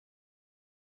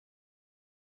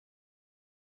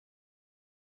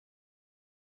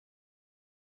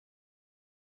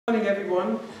Good morning,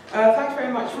 everyone. Thanks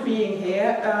very much for being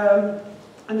here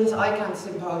and this ICAD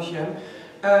symposium.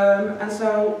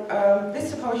 This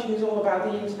symposium is all about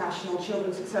the International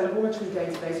Children's Accelerometry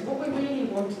Database. And what we really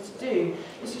wanted to do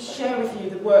is to share with you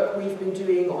the work we've been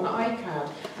doing on ICAD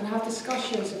and have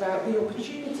discussions about the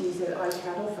opportunities that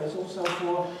ICAD offers, also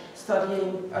for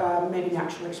studying maybe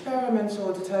natural experiments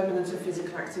or determinants of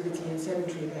physical activity and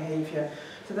sedentary behaviour.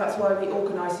 So that's why we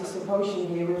organised this symposium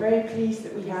here. We're very pleased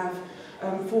that we have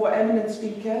 4 eminent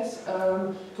speakers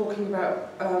talking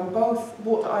about both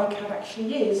what ICAD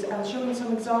actually is and showing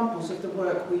some examples of the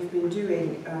work we've been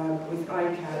doing with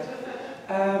ICAD.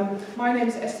 My name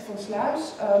is Esther van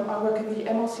Sluijs. I work at the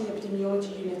MLC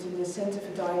Epidemiology Unit in the Centre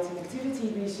for Diet and Activity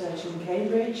Research in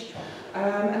Cambridge,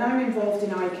 and I'm involved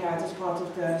in ICAD as part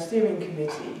of the steering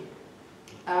committee.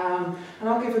 And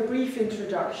I'll give a brief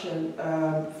introduction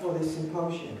for this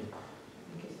symposium.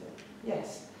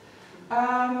 Yes.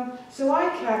 So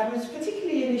ICAD was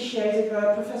particularly initiated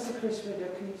by Professor Chris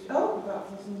Riddock,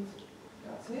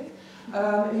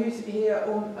 who's here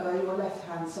on your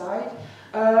left-hand side.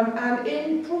 And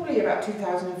in probably about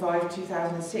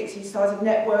 2005-2006, he started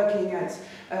networking at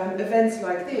events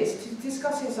like this to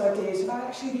discuss his ideas about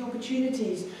actually the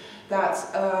opportunities that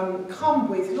come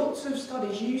with lots of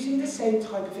studies using the same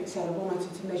type of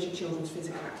accelerometer to measure children's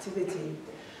physical activity.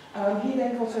 He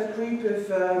then got a group of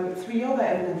 3 other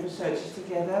eminent researchers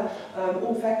together,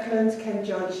 Ulf Eklund, Ken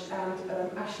Judge and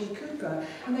Ashley Cooper,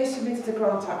 and they submitted a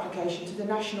grant application to the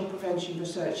National Prevention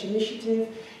Research Initiative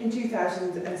in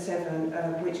 2007,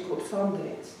 which got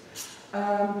funded.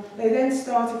 They then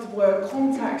started to work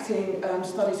contacting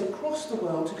studies across the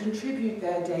world to contribute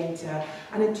their data,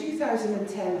 and in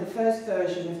 2010 the first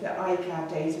version of the ICAD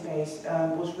database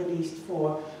was released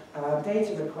for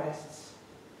data requests.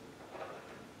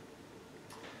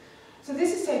 So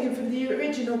this is taken from the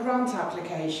original grant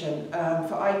application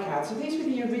for ICAD. So these were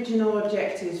the original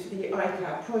objectives for the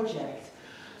ICAD project.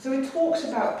 So it talks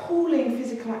about pooling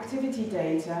physical activity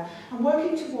data and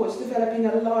working towards developing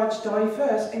a large,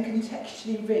 diverse and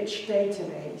contextually rich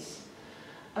database.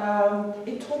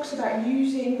 It talks about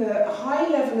using the high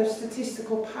level of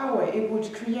statistical power it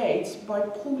would create by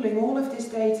pooling all of this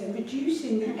data and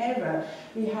reducing the error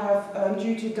we have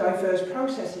due to diverse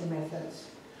processing methods.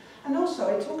 And also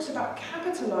it talks about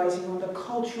capitalising on the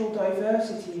cultural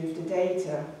diversity of the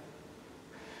data.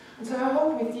 And so I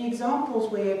hope with the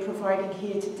examples we're providing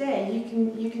here today,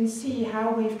 you can see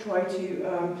how we've tried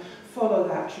to follow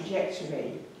that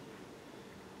trajectory.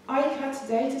 ICAD to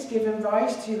date has given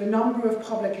rise to a number of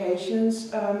publications,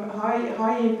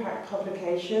 high impact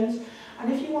publications,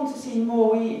 and if you want to see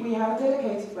more, we have a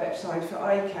dedicated website for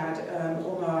ICAD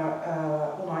on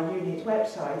our unit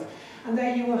website, and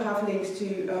there you will have links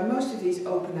to most of these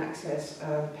open access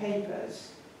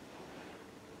papers.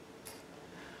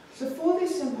 So for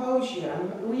this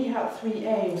symposium, we have 3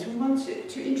 aims. We wanted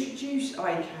to introduce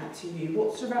ICAD to you,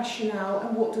 what's the rationale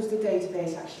and what does the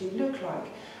database actually look like,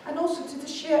 and also to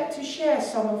share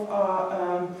some of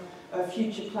our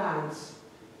future plans.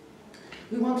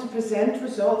 We want to present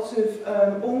results of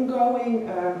ongoing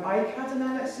ICAD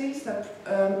analyses that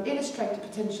illustrate the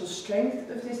potential strength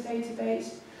of this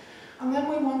database. And then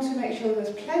we want to make sure there's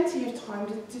plenty of time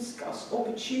to discuss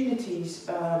opportunities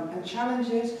and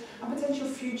challenges and potential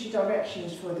future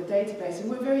directions for the database. And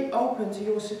we're very open to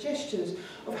your suggestions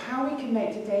of how we can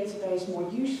make the database more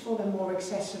useful and more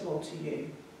accessible to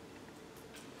you.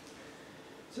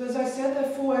 So as I said,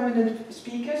 there are 4 eminent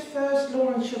speakers. First,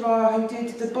 Lauren Sharrar, who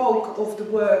did the bulk of the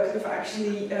work of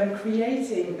actually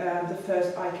creating the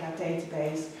first ICAD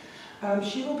database.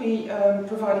 She will be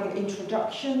providing an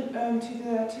introduction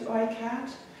to ICAD.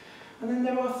 And then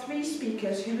there are 3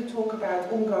 speakers who will talk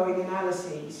about ongoing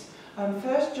analyses.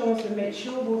 First, Jonathan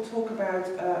Mitchell will talk about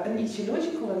an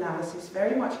etiological analysis,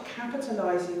 very much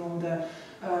capitalising on the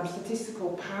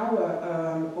statistical power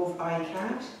of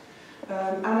ICAD.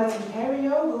 Anna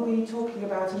Timperio will be talking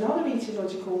about another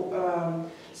etiological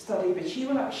study, but she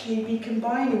will actually be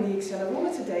combining the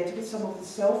accelerometer data with some of the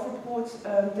self-report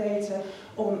data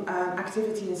on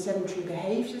activity and sedentary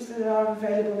behaviours that are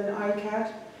available in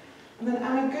ICAD. And then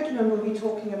Anna Goodman will be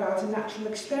talking about a natural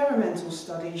experimental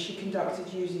study she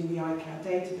conducted using the ICAD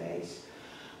database.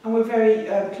 And we're very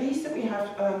pleased that we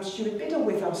have Stuart Biddle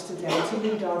with us today to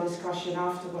lead our discussion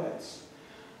afterwards.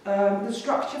 The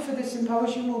structure for this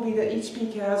symposium will be that each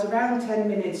speaker has around 10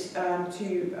 minutes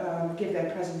to give their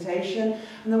presentation,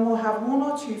 and then we'll have 1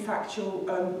 or 2 factual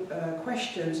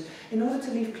questions in order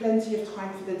to leave plenty of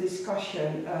time for the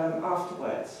discussion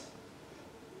afterwards.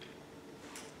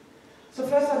 So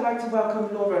first I'd like to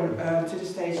welcome Lauren to the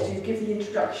stage to give the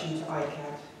introduction to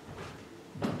ICAD.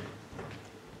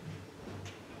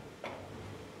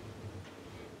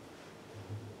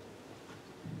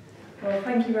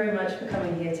 Well, thank you very much for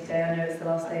coming here today. I know it's the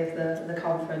last day of the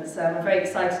conference. I'm very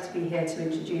excited to be here to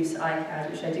introduce ICAD,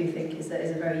 which I do think is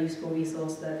a very useful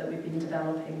resource that we've been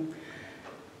developing.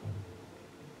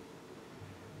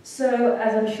 So,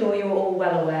 as I'm sure you're all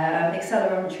well aware,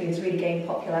 Accelerometry has really gained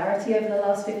popularity over the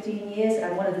last 15 years,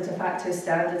 and one of the de facto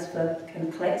standards for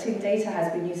collecting data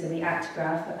has been using the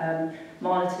ActGraph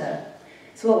monitor.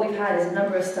 So what we've had is a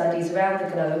number of studies around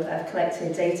the globe that have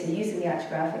collected data using the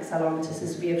ActGraph accelerometers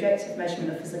as the objective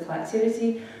measurement of physical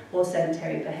activity or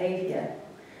sedentary behaviour.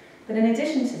 But in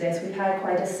addition to this, we've had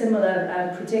quite a similar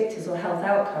predictors or health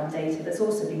outcome data that's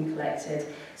also been collected.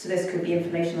 So this could be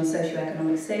information on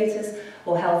socioeconomic status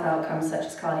or health outcomes such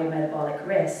as cardiometabolic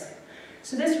risk.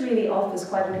 So this really offers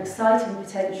quite an exciting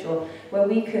potential where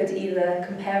we could either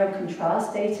compare and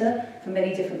contrast data from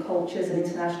many different cultures and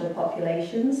international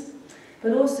populations,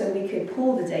 but also we could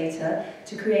pool the data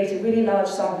to create a really large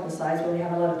sample size where we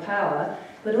have a lot of power,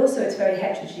 but also it's very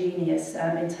heterogeneous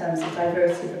in terms of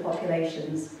diversity of the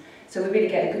populations. So we really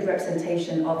get a good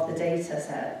representation of the data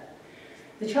set.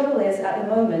 The trouble is, at the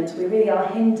moment, we really are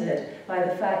hindered by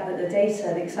the fact that the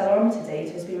accelerometer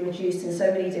data has been reduced in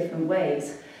so many different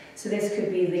ways. So this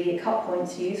could be the cut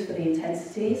points used for the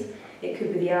intensities, it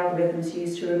could be the algorithms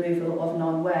used to removal of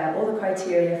non-wear, or the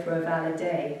criteria for a valid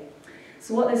day.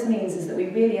 So what this means is that we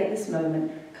really, at this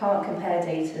moment, can't compare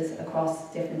data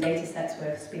across different data sets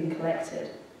where it's been collected.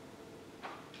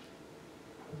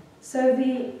 So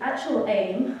the actual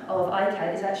aim of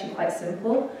ICAD is actually quite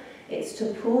simple. It's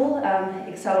to pool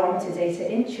accelerometer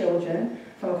data in children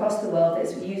from across the world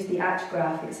that's used the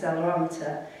ActGraph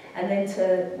accelerometer, and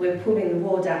then we're pooling the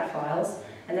raw DAT files,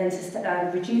 and then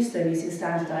to reduce them using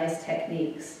standardized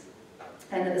techniques.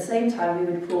 And at the same time,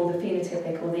 we would pool the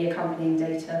phenotypic or the accompanying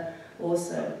data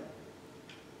also.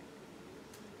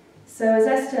 So as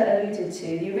Esther alluded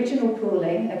to, the original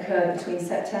pooling occurred between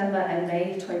September and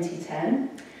May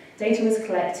 2010. Data was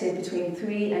collected between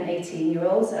 3 and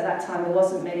 18-year-olds. At that time, there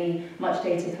wasn't much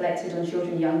data collected on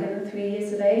children younger than 3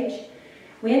 years of age.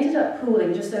 We ended up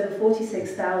pooling just over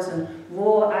 46,000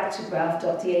 raw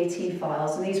ActGraph.dat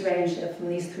files, and these ranged from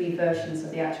these 3 versions of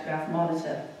the ActGraph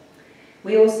monitor.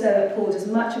 We also pooled as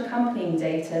much accompanying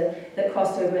data that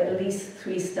crossed over at least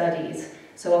 3 studies.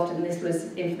 So often this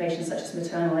was information such as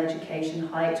maternal education,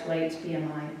 height, weight,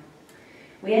 BMI.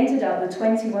 We ended up with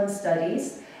 21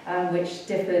 studies, which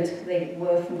differed. They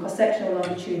were from cross-sectional,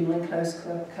 longitudinal and close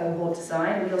cohort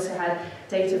design. And we also had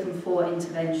data from 4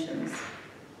 interventions.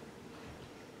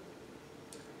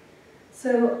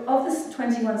 So of the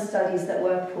 21 studies that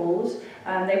were pooled,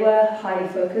 they were highly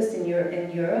focused in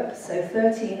Europe. So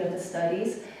 13 of the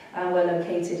studies were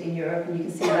located in Europe, and you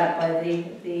can see that by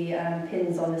the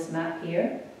pins on this map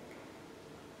here.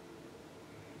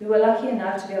 We were lucky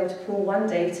enough to be able to pull 1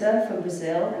 data from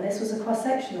Brazil, and this was a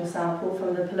cross-sectional sample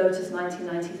from the Pelotas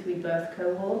 1993 birth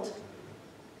cohort.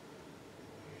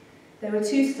 There were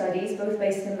 2 studies, both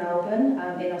based in Melbourne,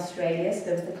 in Australia. So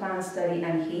there was the CLAN study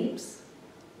and HEAPS.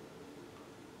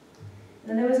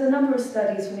 And there was a number of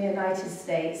studies from the United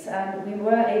States. We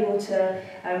were able to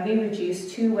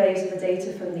re-reduce 2 waves of the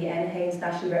data from the NHANES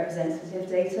nationally representative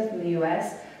data from the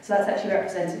US. So that's actually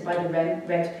represented by the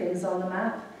red pins on the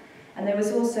map. And there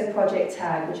was also Project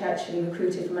TAG, which actually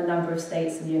recruited from a number of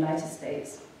states in the United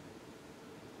States.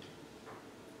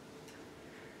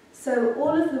 So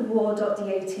all of the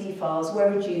raw.dat files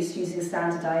were reduced using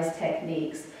standardized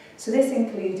techniques. So this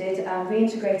included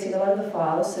reintegrating a lot of the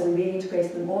files, so we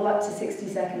reintegrated them all up to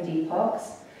 60-second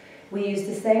epochs. We used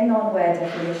the same non-wear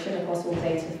definition across all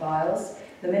data files,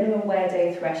 the minimum wear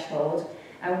day threshold,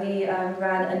 and we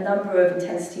ran a number of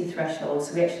intensity thresholds.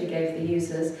 So we actually gave the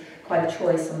users quite a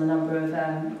choice on the number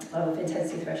of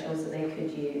intensity thresholds that they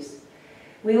could use.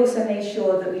 We also made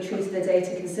sure that we treated the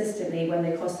data consistently when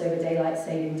they crossed over daylight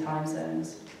saving time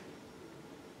zones.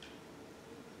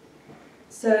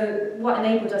 So what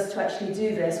enabled us to actually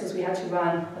do this was we had to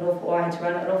run an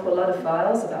awful lot of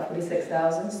files, about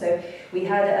 46,000. So we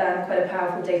had quite a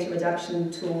powerful data reduction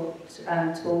tool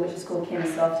which is called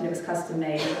Kinasoft, and it was custom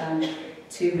made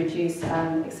to reduce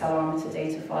accelerometer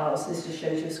data files. So this just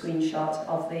shows you a screenshot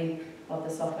of the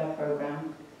software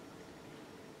program.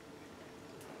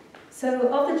 So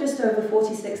of the just over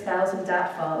 46,000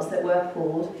 DAT files that were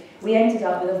pooled, we ended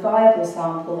up with a viable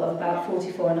sample of about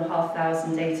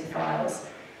 44,500 data files.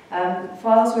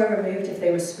 Files were removed if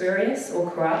they were spurious or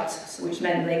corrupt, which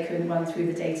meant they couldn't run through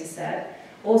the data set.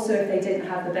 Also, if they didn't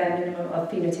have the bare minimum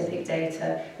of phenotypic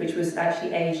data, which was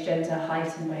actually age, gender,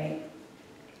 height, and weight.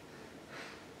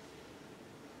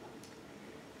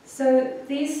 So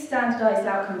these standardized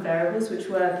outcome variables, which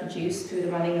were produced through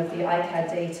the running of the ICAD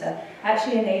data,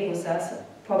 actually enables us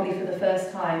probably for the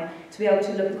first time, to be able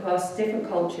to look across different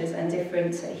cultures and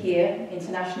different, here,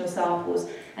 international samples,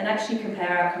 and actually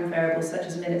compare outcome variables such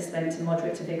as minutes spent in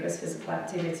moderate to vigorous physical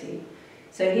activity.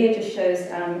 So here just shows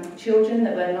children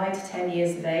that were 9 to 10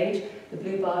 years of age. The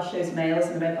blue bar shows males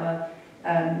and the red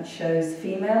bar shows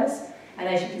females. And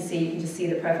as you can just see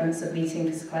the prevalence of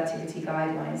meeting physical activity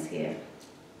guidelines here.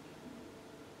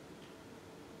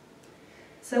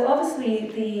 So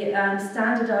obviously the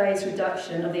standardised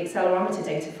reduction of the accelerometer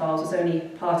data files was only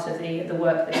part of the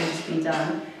work that needed to be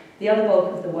done. The other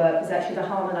bulk of the work was actually the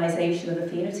harmonisation of the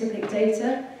phenotypic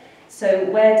data. So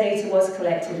where data was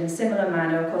collected in a similar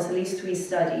manner across at least 3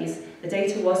 studies, the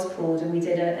data was pulled and we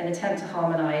did an attempt to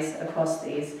harmonise across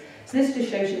these. So this just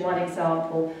shows you one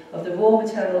example of the raw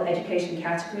maternal education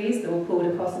categories that were pulled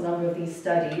across a number of these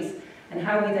studies and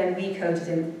how we then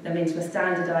recoded them into a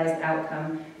standardised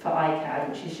outcome for ICAD,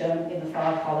 which is shown in the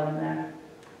far column there.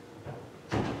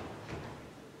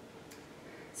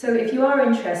 So if you are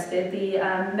interested, the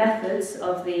methods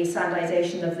of the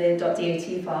standardisation of the .dot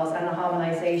files and the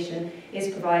harmonisation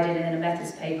is provided in a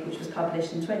methods paper which was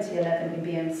published in 2011 in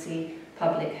BMC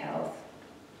Public Health.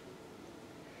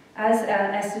 As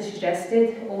Esther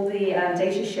suggested, all the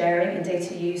data sharing and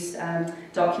data use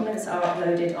documents are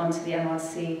uploaded onto the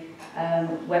MRC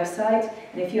website.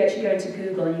 And if you actually go into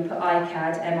Google and you put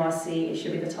ICAD MRC, it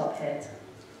should be the top hit.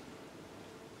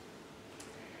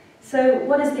 So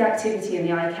what is the activity in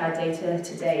the ICAD data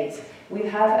to date? We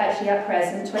have actually at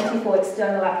present 24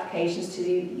 external applications to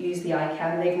use the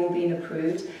ICAD, and they've all been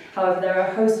approved. However, there are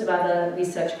a host of other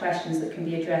research questions that can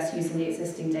be addressed using the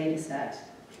existing data set.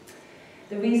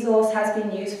 The resource has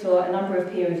been used for a number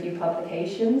of peer-reviewed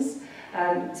publications.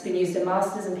 It's been used in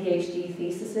master's and PhD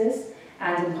theses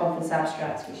and in conference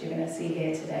abstracts, which you're going to see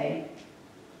here today.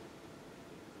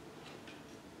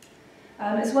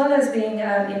 As well as being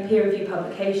in peer-reviewed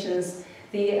publications,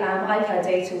 the ICAD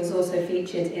data was also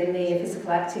featured in the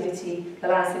the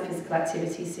Lancet Physical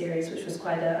Activity series, which was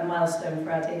quite a milestone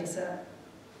for our data set.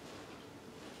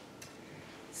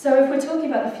 So if we're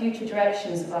talking about the future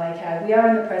directions of ICAD, we are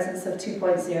in the presence of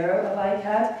 2.0 of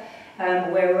ICAD,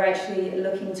 where we're actually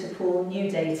looking to pull new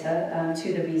data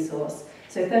to the resource.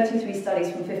 So 33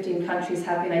 studies from 15 countries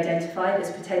have been identified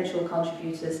as potential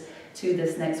contributors to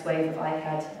this next wave of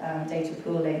ICAD data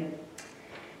pooling.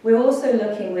 We're also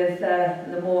looking with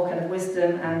the more kind of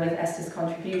wisdom and with Esther's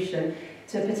contribution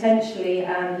to potentially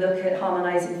look at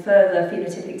harmonising further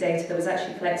phenotypic data that was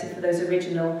actually collected for those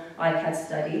original ICAD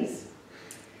studies.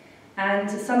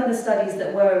 And some of the studies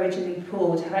that were originally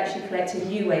pulled have actually collected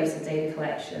new waves of data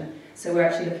collection. So we're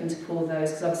actually looking to pull those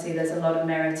because obviously there's a lot of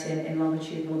merit in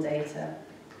longitudinal data.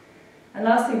 And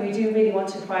lastly, we do really want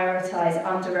to prioritise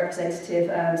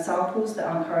underrepresentative samples that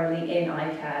aren't currently in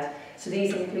ICAD. So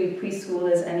these include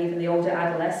preschoolers and even the older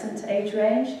adolescent age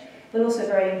range, but also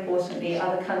very importantly,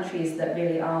 other countries that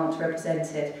really aren't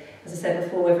represented. As I said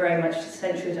before, we're very much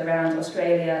centred around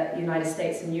Australia, United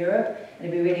States and Europe, and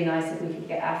it'd be really nice if we could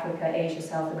get Africa, Asia,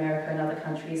 South America and other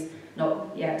countries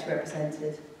not yet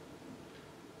represented.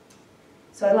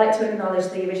 So I'd like to acknowledge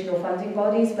the original funding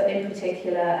bodies, but in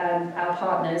particular our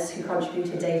partners who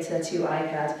contributed data to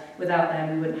ICAD. Without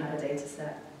them, we wouldn't have a data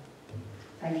set.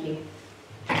 Thank you.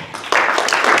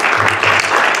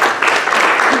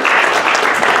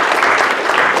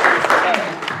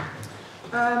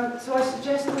 So I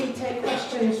suggest we take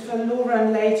questions for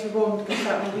Lauren later on, because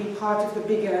that will be part of the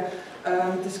bigger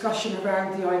discussion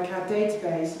around the ICAD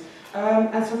database.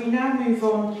 And so we now move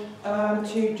on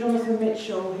to Jonathan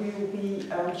Mitchell, who will be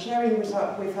sharing with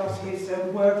us his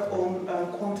work on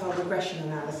quantile regression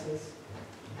analysis.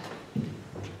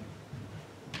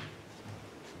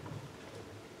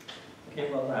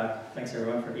 Okay, well, thanks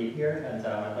everyone for being here, and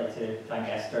I'd like to thank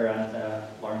Esther and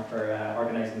Lauren for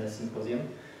organising this symposium.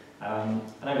 And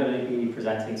I'm going to be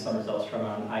presenting some results from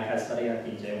an ICAD study I've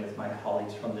been doing with my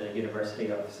colleagues from the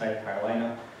University of South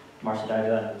Carolina, Marcia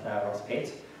Dowda and Ross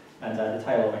Pate. And the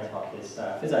title of my talk is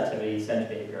Phys Activity, Sense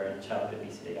Behaviour and Childhood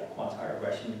Obesity at Quantile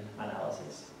Regression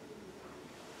Analysis.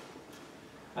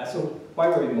 So why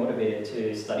were we motivated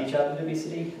to study childhood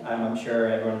obesity? I'm sure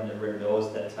everyone in the room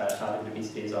knows that childhood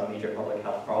obesity is a major public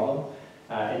health problem.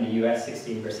 In the US,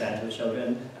 16% of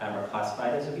children are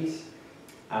classified as obese.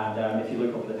 And if you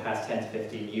look over the past 10 to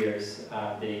 15 years,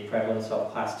 the prevalence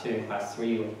of class 2 and class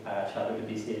 3 childhood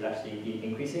obesity is actually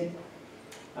increasing.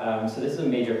 So this is a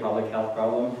major public health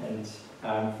problem, and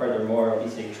furthermore,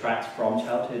 obesity tracks from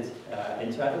childhood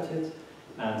into adulthood,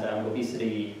 and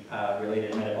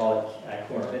obesity-related metabolic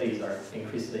comorbidities are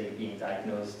increasingly being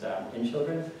diagnosed in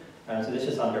children. So this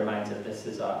just undermines that this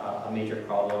is a major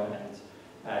problem,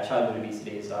 and childhood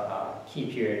obesity is a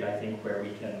key period, I think, where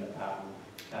we can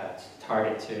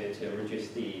target to reduce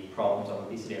the problems of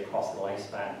obesity across the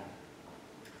lifespan.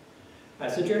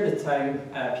 So during the time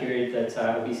period that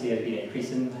obesity has been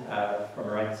increasing from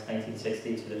around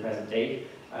 1960 to the present day,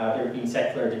 there have been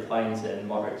secular declines in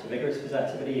moderate to vigorous physical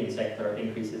activity and secular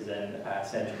increases in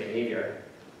sedentary behaviour.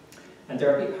 And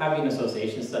there have been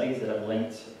association studies that have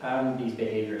linked these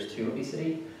behaviours to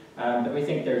obesity, but we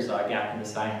think there's a gap in the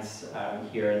science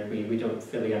here, and we don't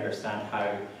fully understand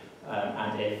how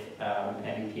and if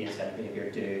MEP and sedentary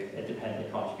behaviour do independently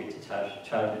contribute to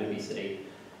childhood obesity.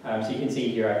 So you can see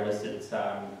here I've listed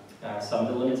some of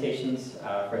the limitations.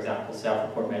 For example,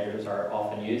 self-report measures are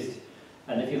often used.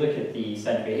 And if you look at the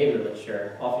sedentary behaviour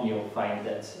literature, often you'll find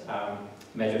that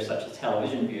measures such as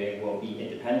television viewing will be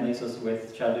independently associated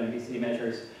with childhood obesity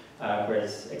measures,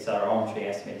 whereas accelerometry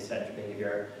estimated sedentary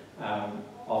behaviour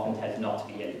often tends not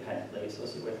to be independently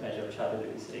associated with measure of childhood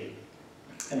obesity.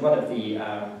 And one of the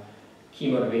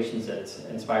key motivations that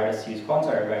inspired us to use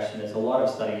quantile regression is a lot of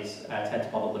studies tend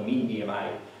to model the mean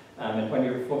BMI. And when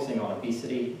you're focusing on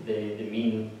obesity, the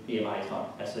mean BMI is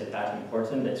not necessarily that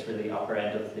important. It's really the upper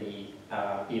end of the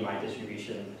BMI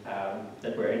distribution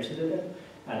that we're interested in.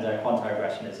 And quantile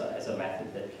regression is a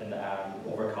method that can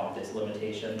overcome this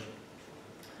limitation.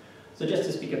 So just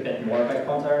to speak a bit more about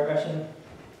quantile regression,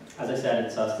 as I said,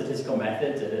 it's a statistical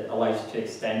method that allows you to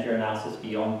extend your analysis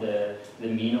beyond the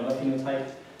mean of a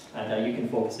phenotype. And you can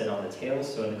focus in on the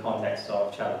tails. So in the context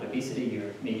of childhood obesity,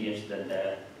 you may be interested in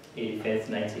the 85th,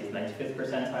 90th, 95th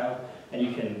percentile. And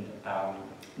you can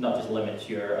not just limit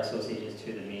your associations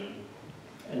to the mean.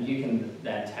 And you can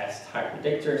then test how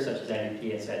predictors such as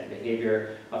MEP and sedentary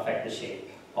behaviour affect the shape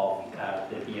of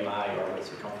the BMI or weight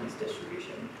circumference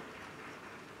distribution.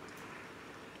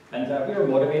 And we were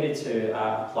motivated to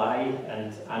apply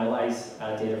and analyse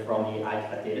data from the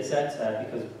ICAD dataset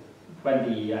because when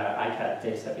the ICAD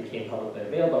dataset became publicly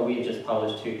available, we had just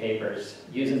published 2 papers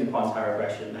using the quantile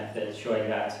regression method showing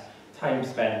that time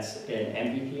spent in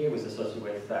MVPA was associated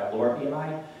with lower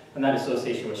BMI, and that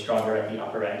association was stronger at the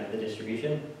upper end of the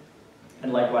distribution.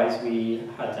 And likewise, we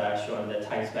had shown that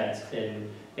time spent in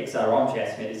accelerometry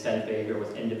estimated sedentary behaviour was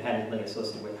independently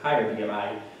associated with higher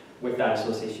BMI, with that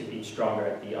association being stronger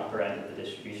at the upper end of the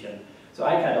distribution. So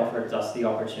ICAD offered us the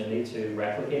opportunity to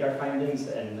replicate our findings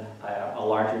in a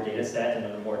larger data set and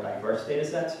in a more diverse data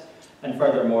set. And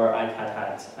furthermore, ICAD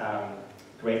had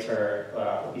greater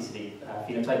obesity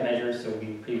phenotype measures, so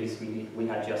previously we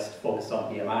had just focused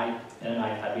on BMI, and in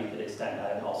ICAD we could extend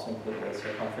that and also include waist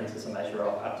circumference as a measure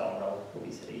of abdominal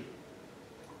obesity.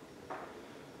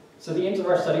 So the aims of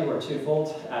our study were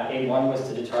twofold. Aim 1 was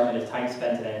to determine if time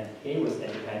spent in NPA was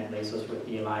independently associated with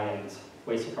BMI and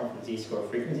waist circumference Z-score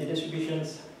frequency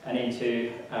distributions, and Aim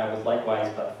 2 was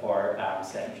likewise but for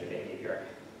sedentary behaviour.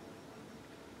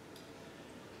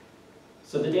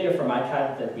 So the data from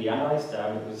ICAD that we analysed,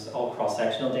 it was all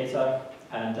cross-sectional data,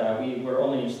 and we were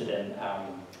only interested in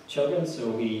children, so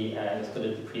we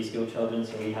excluded the preschool children,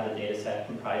 so we had a data set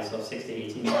comprised of 6 to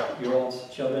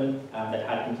 18-year-old children that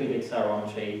had completed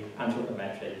accelerometry,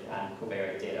 anthropometric, and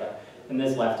covariate data. And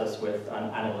this left us with an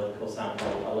analytical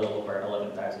sample a little over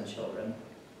 11,000 children.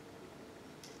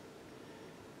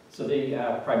 So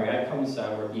the primary outcomes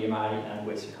were BMI and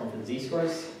waist circumference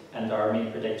Z-scores, and our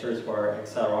main predictors were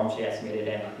accelerometry estimated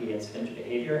MEP and sedentary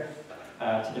behaviour.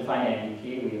 To define MEP,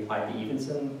 we applied the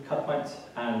Evenson cut point,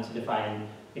 and to define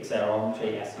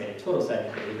accelerometry estimated total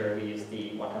sedentary behaviour, we used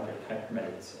the 100 count per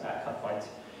minute cut point.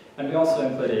 And we also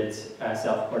included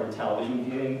self-reported television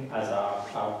viewing as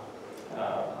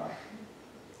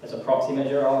a proxy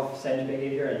measure of sedentary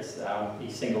behaviour. It's the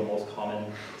single most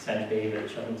common sedentary behaviour that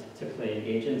children typically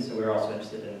engage in, so we're also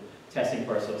interested in testing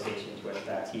for associations with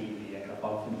TV viewing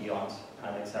above and beyond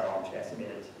and accelerometry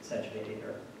estimated sedentary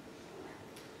behaviour.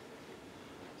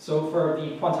 So for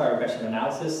the quantile regression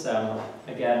analysis,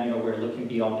 again, we're looking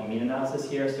beyond the mean analysis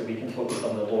here, so we can focus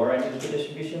on the lower end of the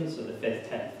distribution, so the 5th,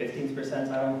 10th, 15th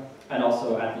percentile, and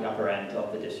also at the upper end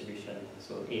of the distribution,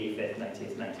 so 85th,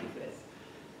 90th, 95th.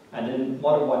 And in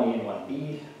model 1A and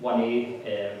 1B,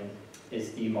 1A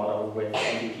is the model with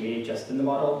MVPA just in the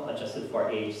model, adjusted for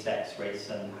age, sex, race,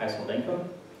 and household income.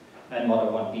 And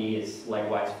model 1B is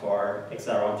likewise for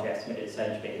accelerometry estimated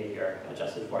sedentary behaviour,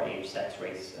 adjusted for age, sex,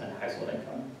 race, and household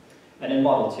income. And in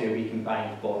model 2, we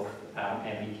combined both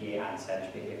MVPA and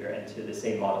sedentary behaviour into the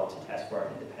same model to test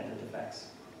for independent effects.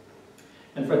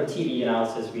 And for the TD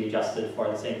analysis, we adjusted for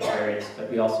the same covariates, but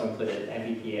we also included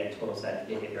MVPA and total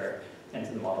sedentary behaviour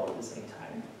into the model at the same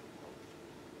time.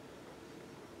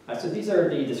 So these are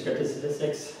the descriptive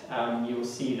statistics. You will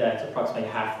see that approximately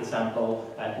half the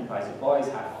sample comprised of boys,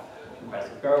 half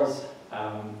comprised of girls.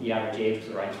 The average age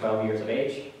was around 12 years of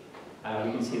age.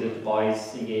 we can see that the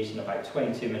boys engaged in about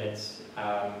 22 minutes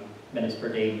per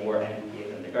day more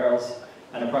NVPA than the girls,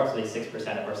 and approximately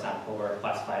 6% of our sample were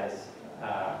classified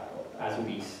as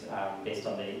obese based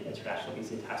on the International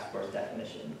Obesity Task Force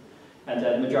definition. And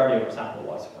the majority of our sample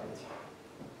was white.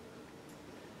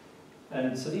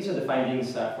 And so these are the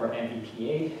findings for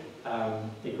NVPA.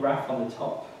 The graph on the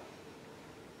top,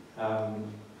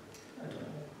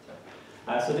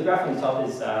 so the graph on the top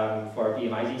is for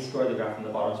BMI Z-score, the graph on the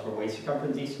bottom is for waist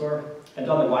circumference Z-score, and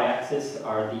on the y-axis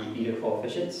are the beta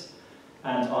coefficients,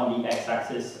 and on the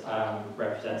x-axis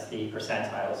represents the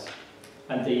percentiles.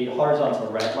 And the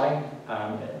horizontal red line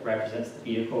represents the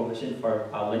beta coefficient for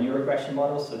a linear regression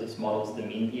model, so this model is the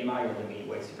mean BMI or the mean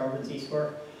waist circumference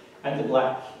Z-score, and the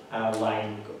black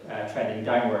line trending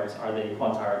downwards are the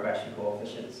quantile regression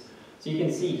coefficients. So you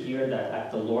can see here that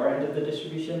at the lower end of the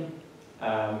distribution,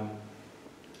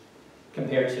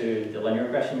 compared to the linear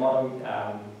regression model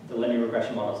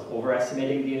is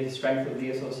overestimating the strength of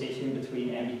the association between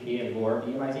NVPA and lower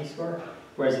BMI Z-score,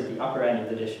 whereas at the upper end of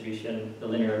the distribution, the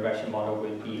linear regression model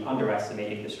would be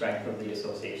underestimating the strength of the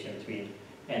association between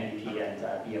NVPA and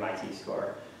BMI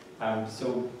Z-score.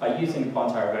 So by using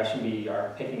quantile regression, we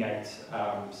are picking out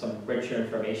some richer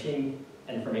information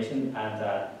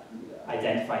and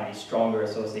identifying these stronger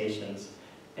associations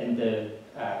in the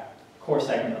core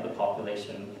segment of the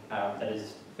population that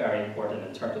is very important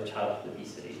in terms of childhood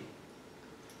obesity.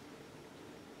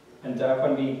 And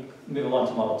when we move on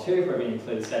to Model 2, where we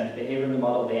include sedentary behavior in the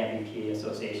model, the NVPA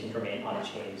associations remain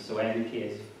unchanged. So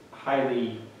NVPA is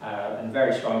highly and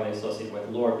very strongly associated with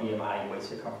lower BMI and waist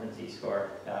circumference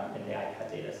Z-score in the ICAD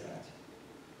data set.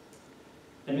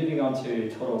 And moving on to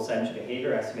total sedentary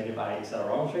behavior estimated by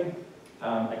accelerometry.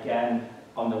 Again,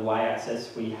 on the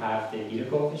y-axis we have the beta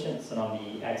coefficients, and on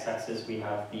the x-axis we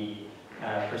have the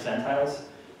percentiles.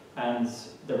 And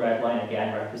the red line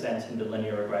again representing the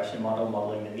linear regression model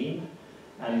modeling the mean.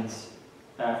 And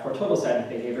for total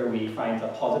sedentary behavior, we find a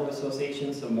positive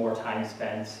association, so more time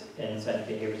spent in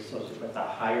sedentary behavior associated with a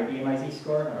higher BMI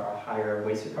Z-score or a higher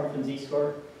waist circumference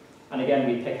Z-score. And again,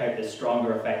 we pick out the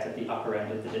stronger effect at the upper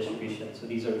end of the distribution. So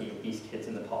these are the obese kids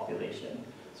in the population.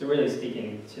 So really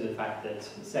speaking to the fact that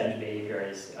sedentary behavior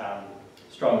is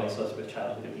strongly associated with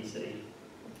childhood obesity.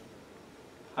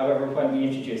 However, when we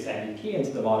introduce NVP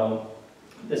into the model,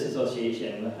 this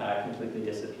association completely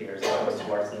disappears, goes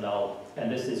towards the null.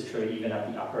 And this is true even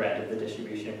at the upper end of the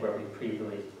distribution where we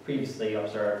previously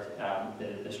observed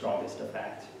the strongest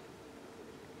effect.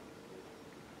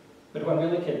 But when we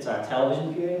look at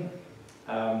television viewing,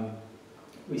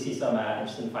 we see some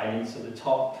interesting findings. So the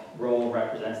top row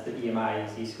represents the BMI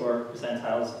Z-score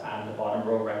percentiles, and the bottom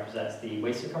row represents the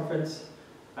waist circumference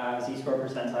Z-score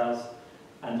percentiles.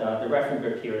 And the reference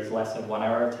group here is less than 1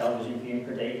 hour of television viewing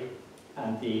per day.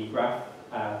 And the graph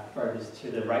furthest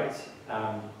to the right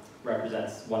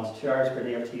represents 1 to 2 hours per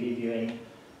day of TV viewing,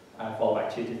 followed by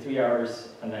 2 to 3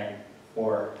 hours, and then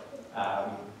greater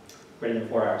than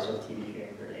 4 hours of TV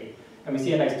viewing per day. And we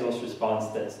see a nice dose response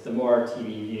that the more TV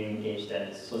viewing engaged in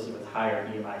is associated with higher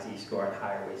BMI Z-score and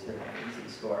higher waist circumference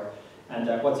Z-score. And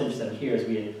what's interesting here is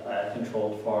we have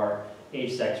controlled for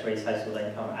age, sex, race, household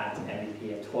income, and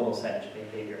NVP and total sedentary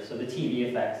behavior. So the TV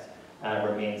effect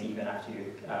remains even after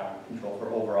you control for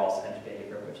overall sedentary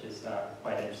behavior, which is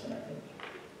quite interesting, I think.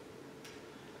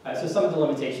 So some of the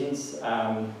limitations,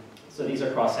 so these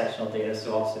are cross-sectional data,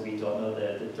 so obviously we don't know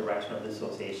the direction of the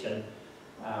association.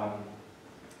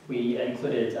 We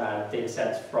included data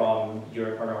sets from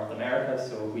Europe or North America,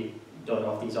 so we don't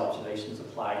know if these observations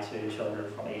apply to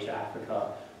children from Asia,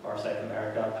 Africa, or South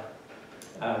America.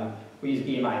 We use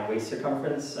BMI and waist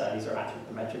circumference. These are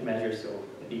anthropometric measures, so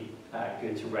it'd be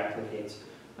good to replicate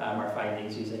our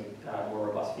findings using more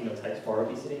robust phenotypes for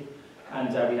obesity. And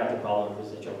we have the problem of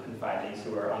residual confounding, so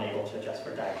we're unable to adjust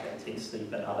for diet, intake,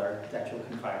 sleep, and other potential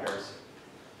confounders.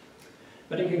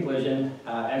 But in conclusion,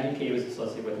 NVPA was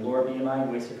associated with lower BMI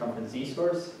and waist circumference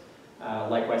Z-scores.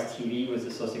 Likewise, TV was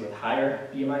associated with higher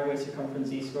BMI and waist circumference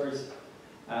Z-scores.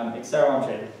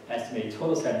 Accelerometry estimated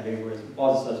total sedentary behavior was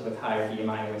associated with higher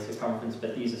BMI and waist circumference,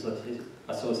 but these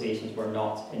associations were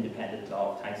not independent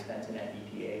of time spent in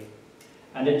NVPA.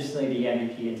 And interestingly, the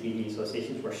NVP and TV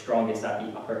associations were strongest at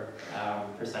the upper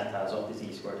percentiles of the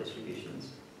Z-score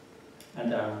distributions.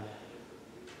 And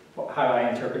how I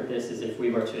interpret this is if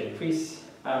we were to increase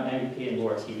NVP and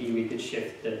lower TV, we could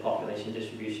shift the population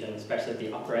distribution, especially at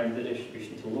the upper end of the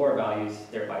distribution, to lower values,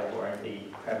 thereby lowering the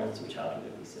prevalence of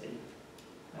childhood obesity.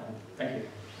 Thank you.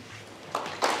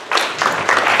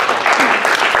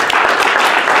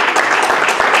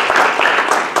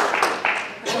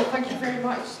 Thank you very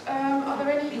much. Are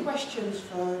there any questions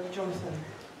for Jonathan?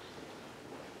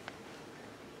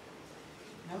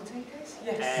 I'll take this.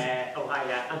 Yes. Oh, hi,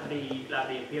 Anthony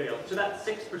Labby, Imperial. So that's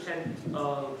 6%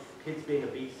 of kids being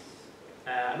obese.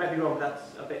 I might be wrong, but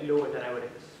that's a bit lower than I would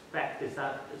expect. Is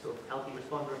that a sort of healthy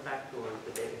responder effect, or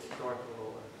the data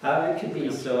historical? It could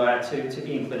be. So to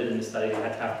be included in the study, we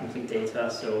had to have complete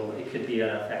data. So it could be an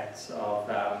effect of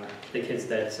the kids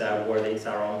that wore the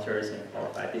accelerometers and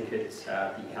qualified. They could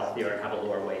be healthier and have a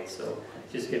lower weight. So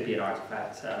it just could be an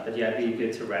artifact. But yeah, it'd be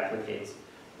good to replicate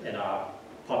in a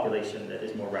population that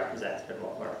is more representative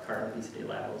of our current obesity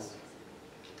levels.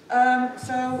 Our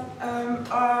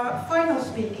final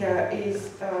speaker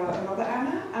is another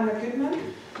Anna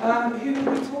Goodman, who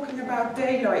will be talking about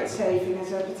daylight saving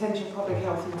as a potential public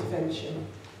health intervention.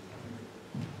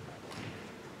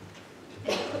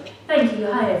 Thank you.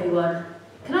 Hi everyone.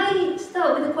 Can I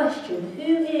start with a question?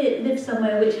 Who here lives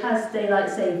somewhere which has daylight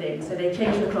saving, so they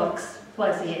change the clocks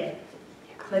twice a year?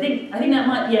 So I think that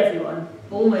might be everyone,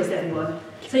 almost everyone.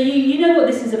 So you know what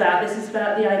this is about. This is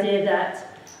about the idea that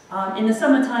in the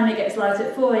summertime it gets light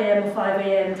at 4 AM or 5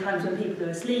 AM, times when people are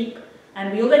asleep,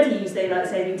 and we already use daylight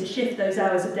saving to shift those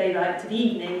hours of daylight to the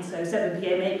evening, so 7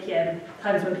 PM, 8 PM,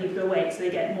 times when people are awake, so they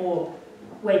get more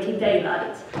waking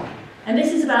daylight. And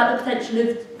this is about the potential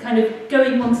of kind of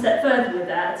going one step further with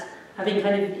that, having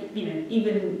kind of,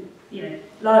 even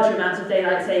larger amounts of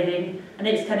daylight saving, and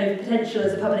its kind of potential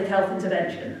as a public health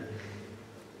intervention.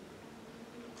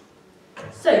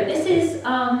 So this is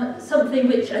something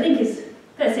which I think is,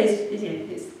 let's say,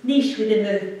 it's niche within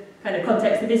the kind of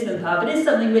context of ISBNPA, but it's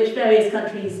something which various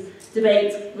countries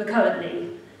debate recurrently.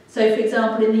 So, for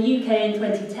example, in the UK in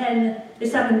 2010,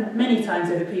 this happened many times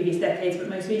over previous decades, but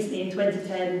most recently in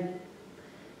 2010,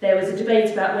 there was a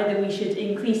debate about whether we should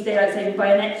increase daylight saving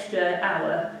by an extra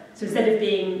hour. So instead of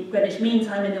being Greenwich Mean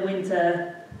Time in the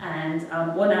winter and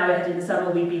 1 hour ahead in the summer,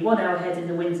 we'd be 1 hour ahead in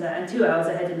the winter and 2 hours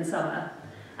ahead in the summer.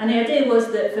 And the idea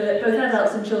was that for both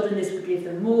adults and children, this would give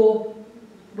them more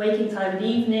waking time in the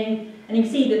evening. And you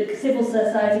can see that the civil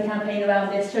society campaign around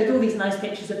this showed all these nice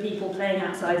pictures of people playing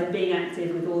outside and being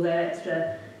active with all their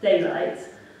extra daylight.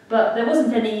 But there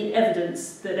wasn't any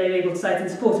evidence that they were able to cite in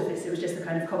support of this. It was just a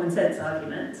kind of common sense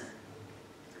argument.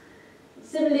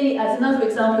 Similarly, as another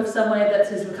example of somewhere that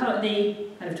has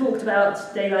recurrently kind of talked about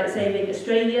daylight saving,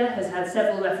 Australia has had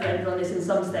several referenda on this in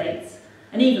some states.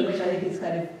 And even, which I think is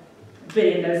kind of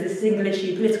brilliant, there was this single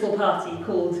issue political party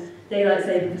called Daylight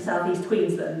Saving for South East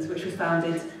Queensland, which was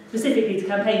founded specifically to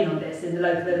campaign on this in the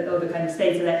local or the kind of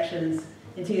state elections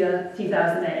in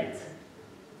 2008.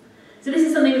 So this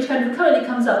is something which kind of currently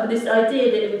comes up, and this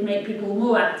idea that it would make people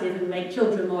more active and make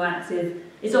children more active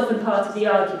is often part of the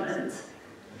argument.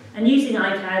 And using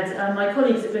ICAD, my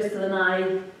colleagues at Bristol and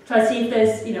I try to see if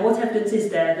there's, what evidence is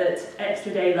there that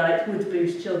extra daylight would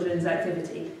boost children's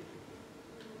activity.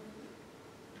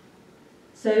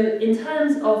 So in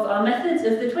terms of our methods,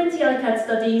 of the 20 ICAD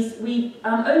studies, we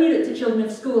only looked at children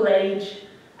of school age,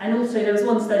 and also there was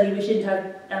one study which didn't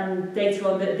have data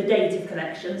on the date of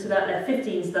collection, so that left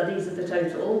 15 studies of the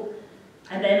total.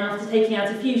 And then after taking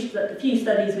out a few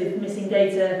studies with missing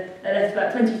data, that left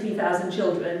about 23,000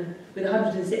 children with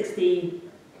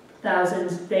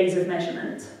 160,000 days of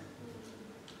measurement.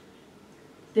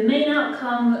 The main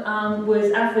outcome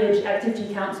was average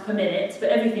activity counts per minute,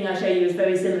 but everything I show you is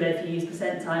very similar if you use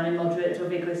percent time in moderate or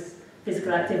vigorous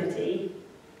physical activity.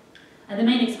 And the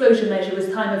main exposure measure was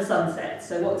time of sunset,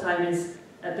 so what time is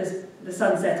the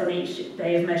sunset on each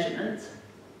day of measurement.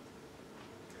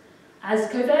 As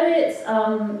covariates,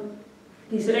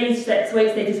 these are age, sex,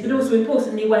 weight status, but also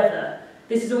importantly weather.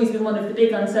 This has always been one of the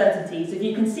big uncertainties. If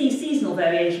you can see seasonal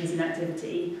variations in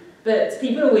activity, but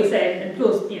people always say, and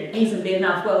reasonably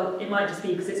enough, well, it might just be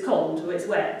because it's cold or it's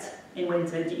wet in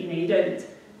winter. You don't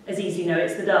as easily know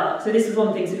it's the dark. So this was one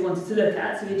of the things we wanted to look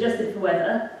at. So we adjusted for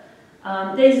weather.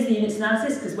 Days is the units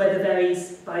analysis because weather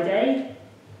varies by day.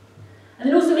 And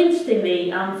then also interestingly,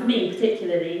 for me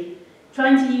particularly,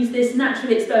 trying to use this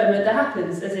natural experiment that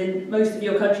happens, as in most of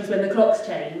your countries when the clocks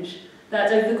change,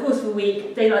 that over the course of a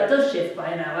week, daylight does shift by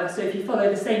an hour, so if you follow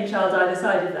the same child either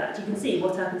side of that, you can see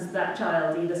what happens to that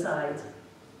child either side.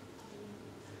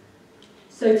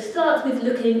 So to start with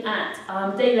looking at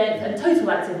day length and total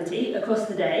activity across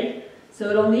the day,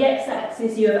 so along the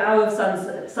x-axis you have hour of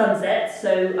sunset,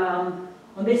 so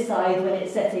on this side when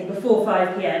it's setting before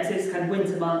 5 PM, so it's kind of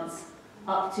winter months,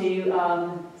 up to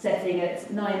setting at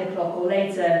 9 o'clock or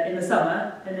later in the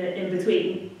summer, and in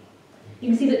between. You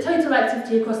can see that total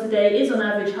activity across the day is on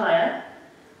average higher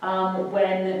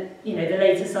when the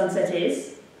later sunset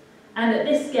is, and that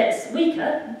this gets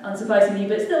weaker, unsurprisingly,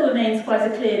 but still remains quite a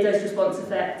clear dose-response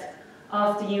effect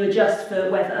after you adjust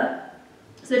for weather.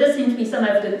 So there does seem to be some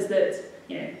evidence that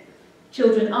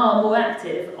children are more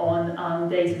active on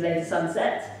days with later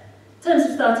sunset. In terms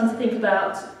of starting to think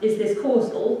about, is this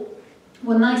causal?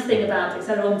 One nice thing about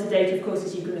accelerometer data, of course,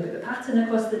 is you can look at the pattern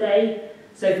across the day.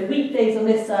 So for weekdays on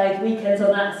this side, weekends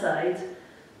on that side,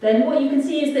 then what you can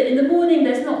see is that in the morning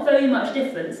there's not very much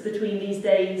difference between these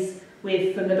days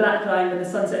from the black line when the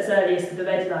sun sets earliest to the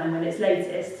red line when it's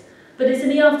latest. But it's in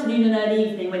the afternoon and early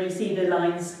evening when you see the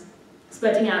lines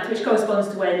spreading out, which corresponds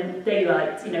to when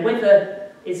daylight,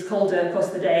 weather is colder across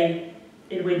the day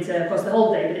in winter across the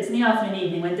whole day, but it's in the afternoon and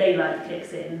evening when daylight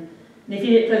kicks in. And if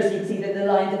you look closely, you can see that the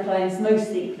line declines most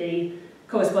steeply,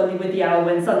 corresponding with the hour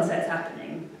when sunset's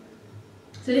happening.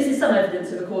 So this is some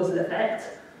evidence of a causal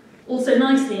effect. Also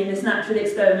nicely in this natural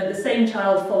experiment, the same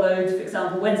child followed, for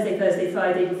example, Wednesday, Thursday,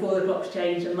 Friday before the clocks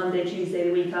changed, and Monday, Tuesday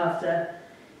the week after.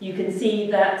 You can see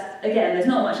that, again, there's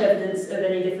not much evidence of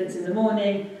any difference in the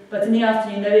morning, but in the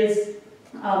afternoon there is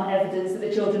evidence that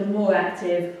the children are more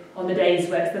active on the days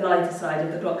where it's the lighter side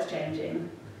of the clocks changing.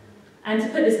 And to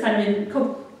put this kind of in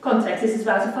context, this is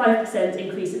about a 5%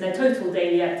 increase in their total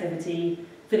daily activity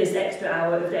for this extra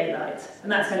hour of daylight,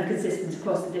 and that's kind of consistent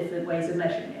across the different ways of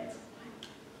measuring it.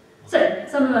 So,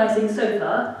 summarising so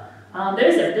far, there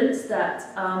is evidence that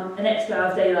an extra hour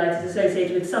of daylight is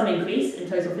associated with some increase in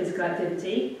total physical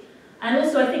activity, and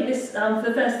also I think this, for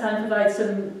the first time, provides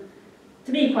some,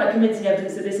 to me, quite convincing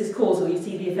evidence that this is causal. You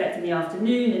see the effect in the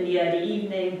afternoon, in the early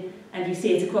evening, and you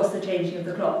see it across the changing of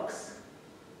the clocks.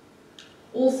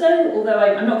 Also, although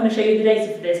I'm not going to show you the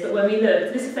data for this, but when we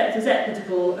looked, this effect was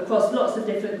equitable across lots of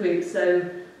different groups. So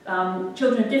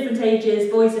children of different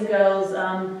ages, boys and girls,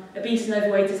 obese and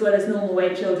overweight as well as normal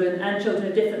weight children, and children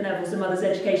of different levels of mother's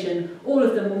education, all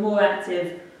of them were more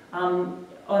active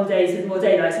on days with more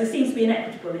daylight. So it seems to be an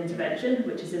equitable intervention,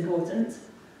 which is important.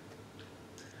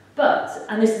 But,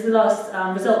 and this is the last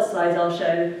results slide I'll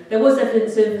show, there was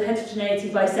evidence of heterogeneity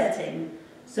by setting.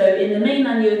 So in the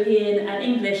mainland European and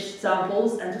English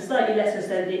samples, and to a slightly lesser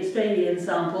extent the Australian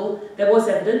sample, there was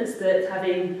evidence that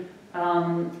having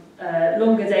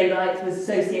longer daylight was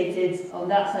associated on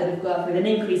that side of the graph with an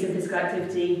increase in physical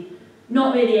activity.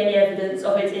 Not really any evidence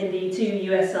of it in the 2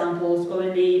 US samples or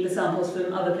in the samples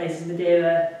from other places,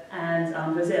 Madeira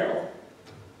and Brazil.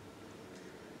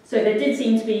 So there did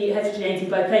seem to be heterogeneity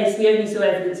by place. We only saw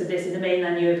evidence of this in the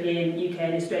mainland European, UK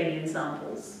and Australian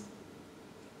samples.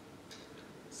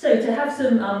 So to have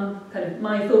some kind of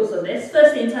my thoughts on this,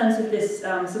 firstly in terms of this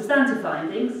substantive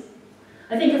findings,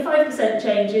 I think a 5%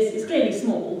 change is clearly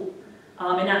small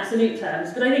in absolute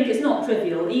terms, but I think it's not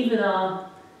trivial. Even our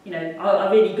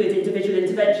really good individual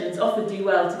interventions often do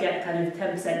well to get kind of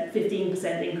 10%,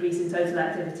 15% increase in total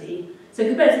activity. So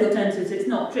compared to the alternatives, it's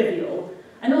not trivial.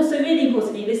 And also, really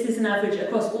importantly, this is an average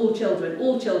across all children.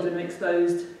 All children are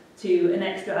exposed to an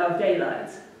extra hour of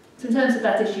daylight. So in terms of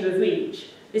that issue of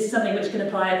reach, this is something which can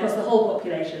apply across the whole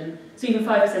population. So even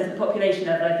 5% of the population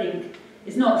level, I think,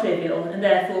 is not trivial, and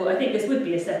therefore I think this would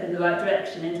be a step in the right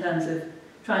direction in terms of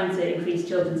trying to increase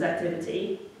children's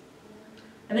activity.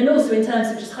 And then also in terms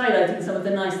of just highlighting some of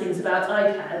the nice things about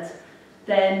ICAD,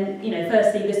 then,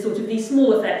 firstly, these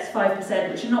small effects,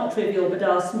 5%, which are not trivial but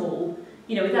are small,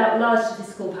 without large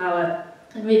statistical power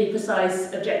and really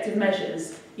precise objective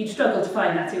measures, you'd struggle to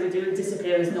find that. It would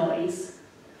disappear as noise.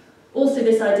 Also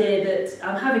this idea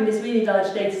that having this really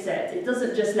large data set, it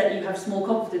doesn't just let you have small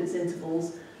confidence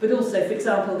intervals, but also, for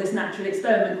example, this natural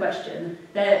experiment question.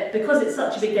 Because it's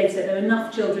such a big data set, there are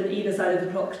enough children either side of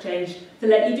the clock change to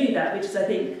let you do that, which is, I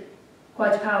think,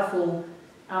 quite a powerful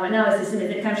analysis, and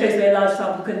it kind of shows where a large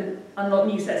sample can unlock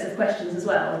new sets of questions as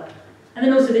well. And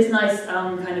then also this nice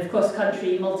kind of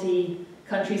cross-country,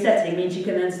 multi-country setting means you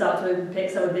can then start to pick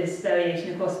some of this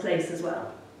variation across place as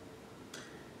well.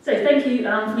 So thank you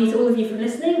for me to all of you for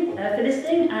listening,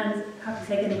 and happy to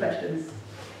take any questions.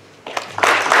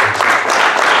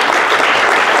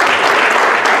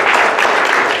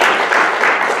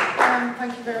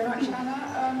 Thank you very much,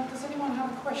 Anna. Does anyone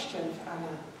have a question for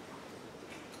Anna?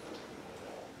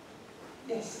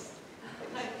 Yes.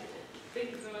 Hi.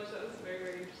 Thank you so much. That was very,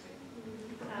 very interesting.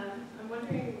 I'm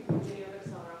wondering, with any other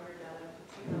accelerometer data,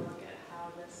 taking a look at how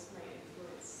this might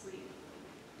influence sleep,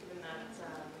 given that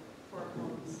poor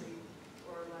quality sleep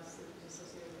or less sleep is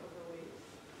associated with overweight,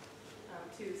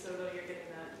 too. So though you're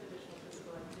getting that additional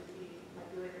physical activity, might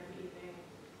be later in the evening,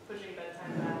 pushing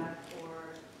bedtime back,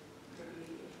 or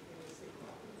maybe introducing sleep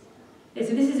quality. Yeah,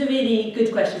 so this is a really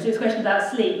good question. So it's a question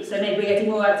about sleep. So maybe we're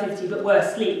getting more activity but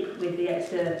worse sleep with the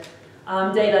extra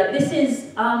daylight. This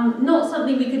is not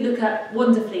something we could look at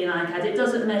wonderfully in ICAD. It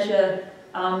doesn't measure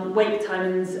wake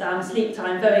time and sleep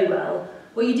time very well.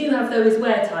 What you do have though is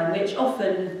wear time, which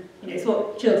often it's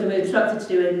what children were instructed to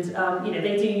do, and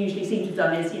they do usually seem to have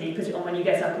done is, you put it on when you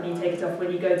get up and you take it off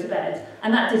when you go to bed,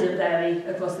 and that didn't vary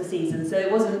across the season. So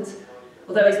it wasn't,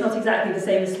 although it's not exactly the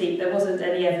same as sleep, there wasn't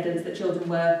any evidence that children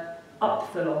were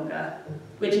up for longer,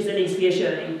 which is at least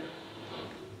reassuring.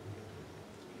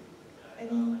 Any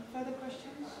further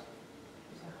questions?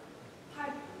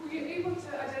 Hi, were you able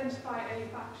to identify any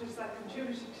factors that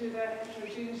contributed to the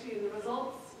heterogeneity in the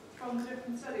results from the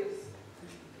different studies?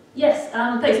 Yes,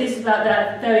 thanks. This is about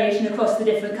that variation across the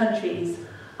different countries.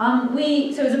 So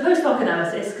it was a post hoc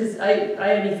analysis, because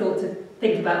I only thought to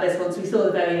think about this once we saw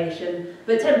the variation,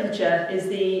 but temperature is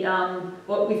the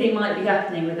what we think might be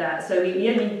happening with that. So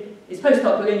it's post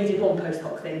hoc, but we only did one post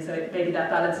hoc thing, so maybe that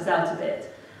balances out a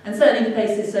bit. And certainly the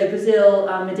places, so Brazil,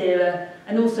 Madeira,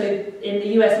 and also in the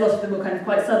US, a lot of them were kind of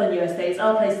quite southern US states,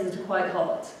 are places that are quite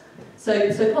hot.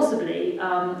 So possibly,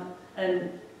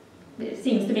 and it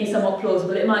seems to me somewhat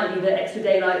plausible, it might be that extra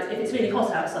daylight, if it's really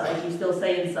hot outside, you still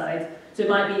stay inside. So it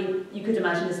might be, you could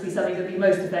imagine this to be something that would be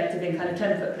most effective in kind of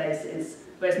temperate places,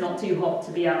 where it's not too hot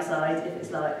to be outside if it's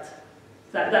light. So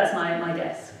that's my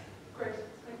guess. Great,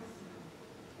 thanks.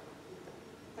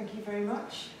 Thank you very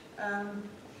much.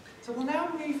 So we'll now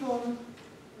move on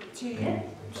to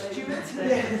Stuart.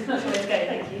 Okay,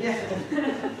 thank you.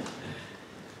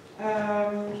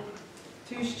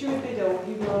 To Stuart Biddle,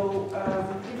 who will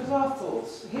give us our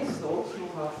thoughts, his thoughts,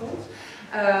 not our thoughts,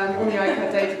 on the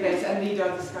ICAD database and lead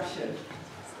our discussion.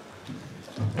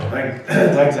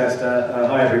 Thanks, Esther.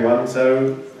 Hi, everyone.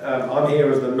 So I'm here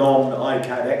as the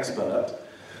non-ICAD expert,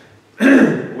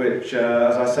 which,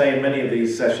 as I say in many of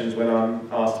these sessions when I'm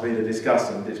asked to be the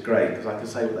discussant, it's great because I can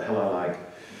say what the hell I like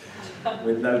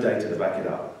with no data to back it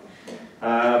up.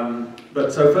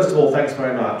 But so first of all, thanks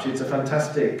very much. It's a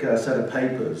fantastic set of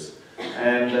papers,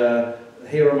 and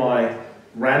here are my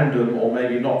random or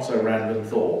maybe not so random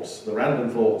thoughts. The random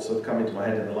thoughts have come into my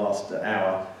head in the last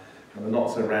hour, and the not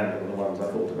so random are the ones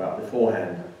I thought about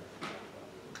beforehand,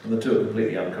 and the two are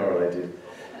completely uncorrelated.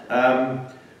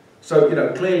 So,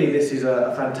 clearly this is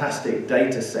a fantastic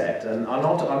data set, and I'm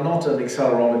not an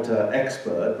accelerometer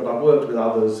expert, but I've worked with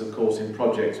others, of course, in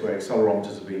projects where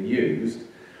accelerometers have been used.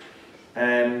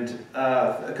 And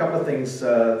a couple of things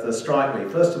that strike me.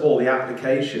 First of all, the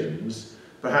applications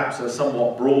perhaps are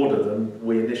somewhat broader than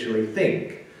we initially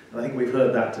think. And I think we've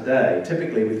heard that today.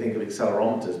 Typically, we think of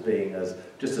accelerometers being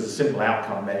just as a simple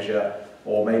outcome measure,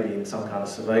 or maybe in some kind of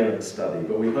surveillance study.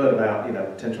 But we've heard about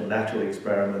potential natural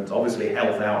experiments, obviously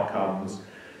health outcomes,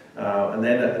 and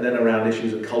then around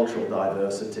issues of cultural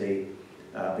diversity,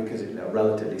 because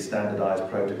relatively standardized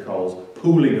protocols,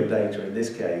 pooling of data in this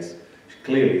case,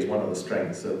 clearly is one of the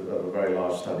strengths of a very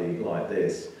large study like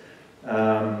this.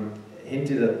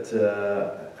 Hinted at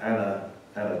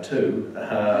Anna too,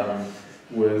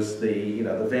 was the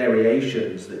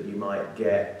variations that you might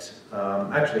get.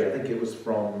 Actually, I think it was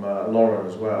from Lauren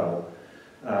as well.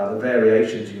 The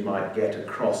variations you might get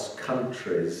across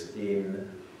countries in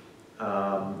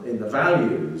the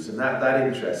values, and that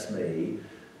interests me.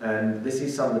 And this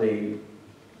is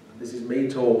me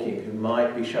talking who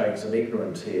might be showing some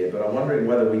ignorance here, but I'm wondering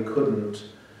whether we couldn't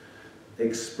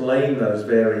explain those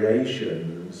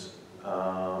variations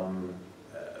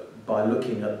by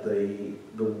looking at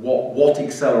what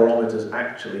accelerometers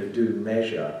actually do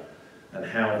measure and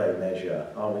how they measure.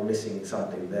 Are we missing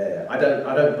something there? I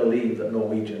don't believe that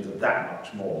Norwegians are that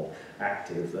much more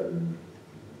active than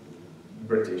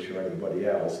British or anybody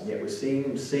else, and yet we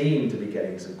seem to be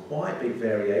getting some quite big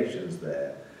variations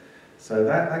there. So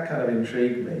that kind of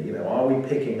intrigued me. Are we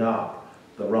picking up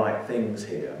the right things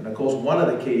here? And of course, one of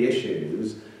the key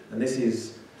issues, and this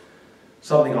is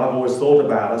something I've always thought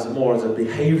about as a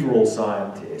behavioural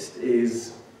scientist,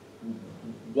 is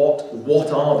what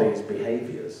are these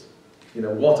behaviours?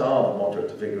 What are the moderate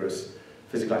to vigorous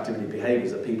physical activity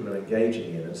behaviours that people are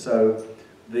engaging in? And so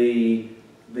the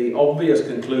obvious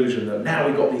conclusion that now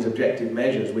we've got these objective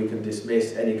measures, we can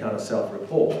dismiss any kind of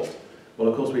self-report. Well,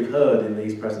 of course, we've heard in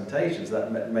these presentations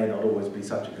that may not always be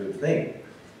such a good thing.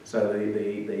 So the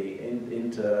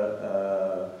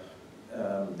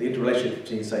interrelationship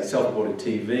between, say, self-reported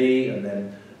TV and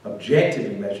then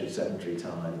objectively measured sedentary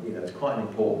time, it's quite an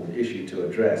important issue to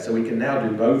address. So we can now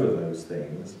do both of those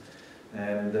things.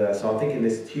 And so I'm thinking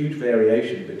this huge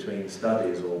variation between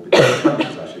studies, or between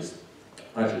countries,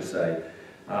 I should say.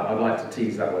 I'd like to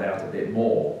tease that one out a bit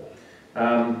more.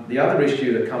 The other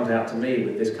issue that comes out to me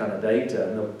with this kind of data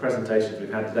and the presentations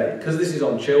we've had today, because this is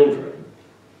on children,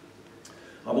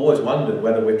 I've always wondered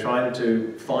whether we're trying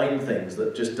to find things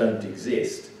that just don't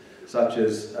exist, such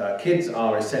as kids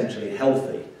are essentially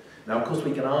healthy. Now, of course,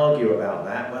 we can argue about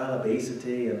that, well,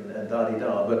 obesity and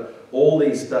da-di-da, but all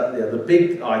these studies, the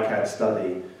big ICAD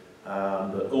study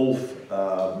that Ulf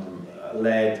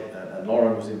led and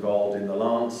Lauren was involved in, the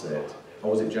Lancet,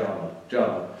 or was it JAMA?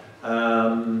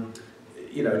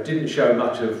 You know, didn't show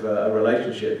much of a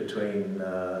relationship between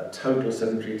total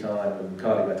sedentary time and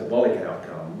cardiometabolic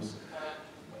outcomes.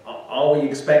 Are we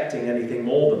expecting anything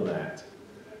more than that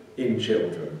in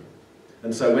children?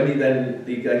 And so when you then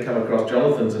come across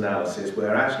Jonathan's analysis,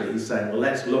 where actually he's saying, well,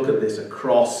 let's look at this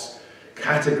across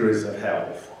categories of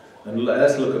health, and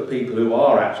let's look at people who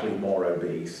are actually more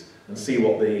obese and see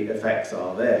what the effects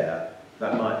are there.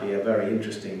 That might be a very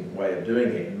interesting way of doing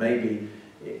it. And maybe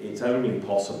it's only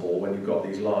possible when you've got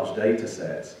these large data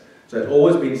sets. So it's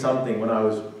always been something when I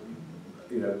was,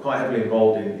 you know, quite heavily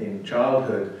involved in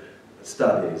childhood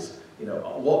studies. You know,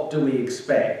 what do we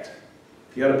expect?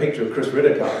 If you had a picture of Chris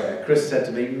Riddick up there, Chris said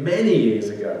to me many years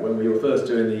ago when we were first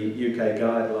doing the UK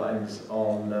guidelines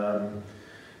on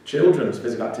children's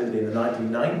physical activity in the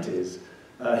 1990s,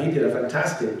 he did a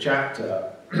fantastic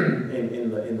chapter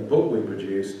in the book we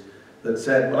produced that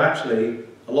said, well, actually,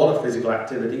 a lot of physical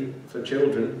activity for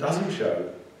children doesn't show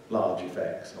large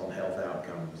effects on health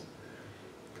outcomes.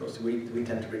 Of course, we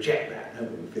tend to reject that,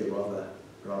 don't we? We feel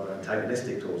rather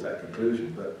antagonistic towards that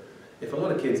conclusion. But if a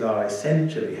lot of kids are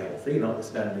essentially healthy,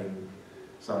 notwithstanding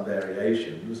some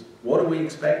variations, what are we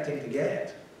expecting to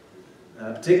get?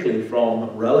 Particularly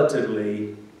from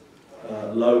relatively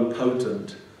low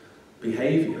potent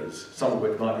behaviours, some of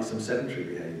which might be some sedentary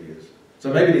behaviours.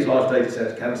 So maybe these large data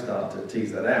sets can start to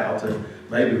tease that out, and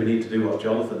maybe we need to do what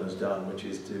Jonathan has done, which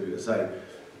is to say,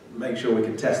 make sure we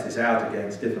can test this out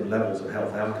against different levels of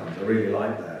health outcomes. I really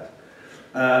like that.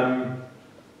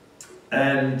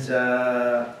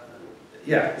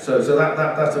 Yeah, so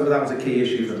that was a key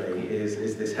issue for me,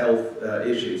 is this health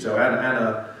issue. So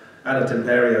Anna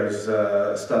Temperio's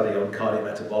study on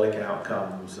cardiometabolic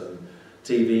outcomes and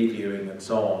TV viewing and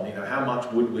so on, you know, how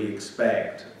much would we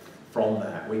expect from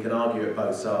that? We can argue at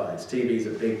both sides. TV's a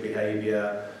big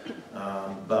behaviour,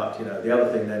 but you know, the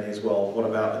other thing then is, well, what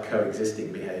about the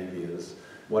coexisting behaviours?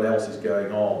 What else is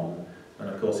going on? And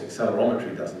of course,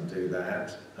 accelerometry doesn't do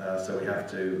that, so we have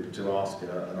to ask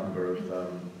a number of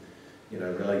you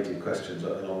know, related questions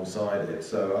alongside it.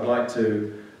 So I'd like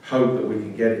to hope that we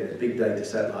can get in a big data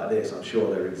set like this. I'm sure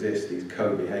there exist these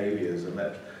co-behaviours, and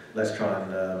let's try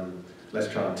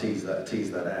and tease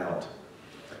that out.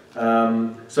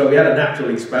 So we had a natural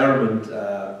experiment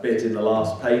bit in the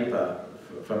last paper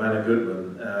from Anna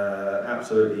Goodman,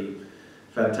 absolutely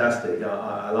fantastic.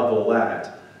 I love all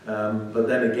that. But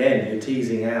then again, you're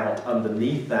teasing out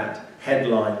underneath that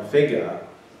headline figure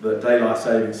that daylight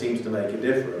saving seems to make a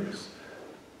difference.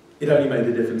 It only made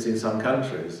a difference in some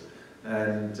countries.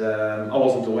 And I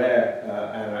wasn't aware,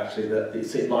 Anna, actually, that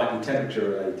it might be temperature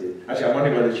related. Actually, I'm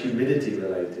wondering whether it's humidity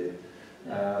related.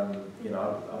 You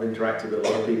know, I've interacted with a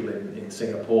lot of people in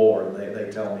Singapore, and they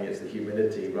tell me it's the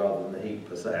humidity rather than the heat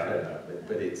per se. I don't know,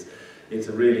 but it's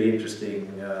a really interesting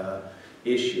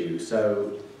issue.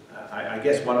 So I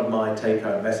guess one of my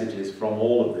take-home messages from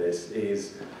all of this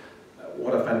is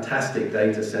what a fantastic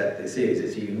data set this is.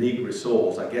 It's a unique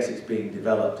resource. I guess it's being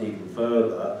developed even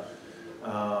further.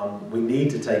 We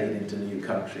need to take it into new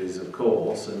countries, of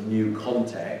course, and new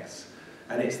contexts.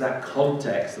 And it's that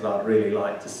context that I'd really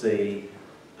like to see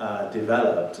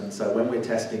developed. And so when we're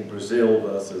testing Brazil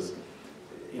versus,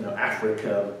 you know,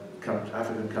 African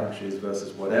countries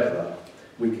versus whatever,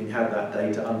 we can have that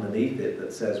data underneath it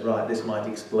that says, right, this might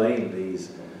explain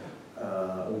these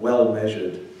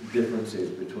well-measured differences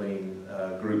between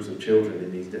groups of children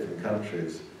in these different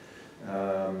countries.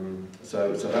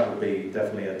 So that would be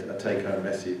definitely a take-home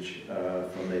message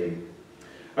for me.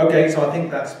 Okay, so I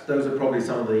think those are probably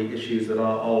some of the issues that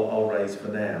I'll raise for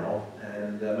now,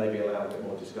 and maybe allow a bit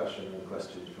more discussion and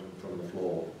questions from the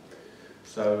floor.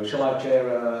 So shall I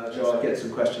get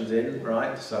some questions in,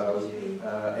 right? So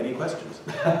any questions?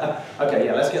 Okay,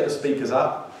 yeah, let's get the speakers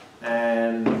up,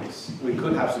 and we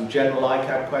could have some general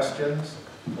ICAD questions,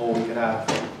 or we could have,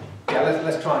 yeah,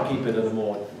 let's try and keep it at a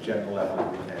more general level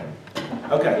if we can.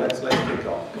 Okay, let's kick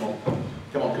off. Come on.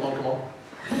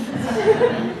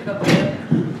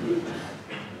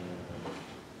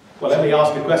 Well, let me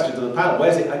ask a question to the panel.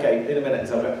 Where's it? Okay, in a minute.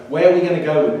 So where are we going to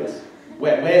go with this?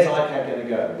 Where's ICAD going to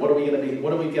go? What are we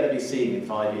going to be seeing in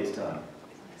 5 years' time?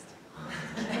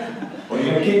 Or are you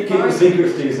going to keep the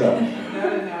secrets to yourself?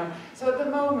 No. So at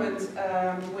the moment,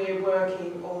 we're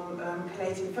working on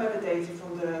collating further data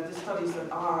from the studies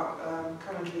that are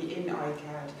currently in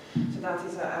ICAD. So that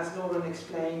is, as Lauren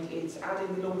explained, it's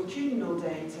adding the longitudinal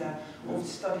data of the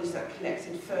studies that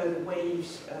collected further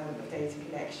waves of data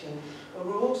collection. But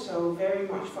we're also very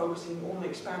much focusing on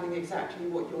expanding exactly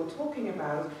what you're talking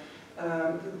about,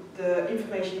 the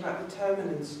information about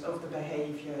determinants of the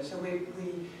behaviour. So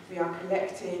we are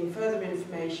collecting further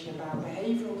information about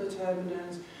behavioural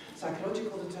determinants,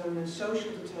 psychological determinants,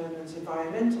 social determinants,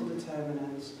 environmental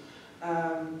determinants,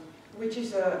 which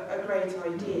is a great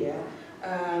idea,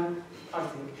 I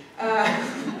think.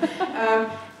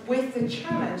 With the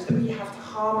challenge that we have to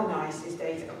harmonise this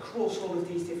data across all of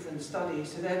these different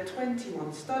studies. So there are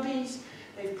 21 studies.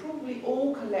 They've probably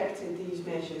all collected these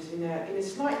measures in a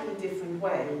slightly different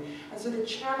way. And so the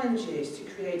challenge is to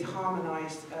create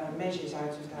harmonised measures out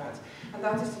of that. And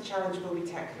that is the challenge we'll be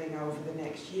tackling over the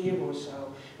next year or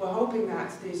so. We're hoping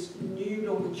that this new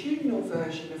longitudinal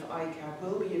version of ICAD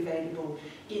will be available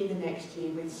in the next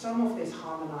year with some of this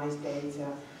harmonised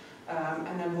data.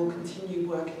 And then we'll continue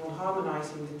working on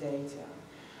harmonising the data.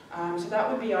 So that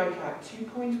would be ICAD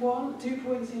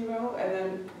 2.0, and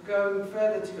then going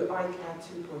further to ICAD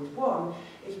 2.1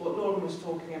 is what Lauren was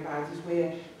talking about, is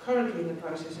we're currently in the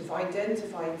process of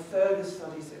identifying further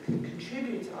studies that can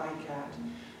contribute to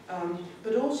ICAD,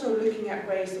 but also looking at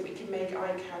ways that we can make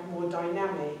ICAD more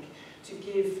dynamic, to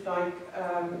give, like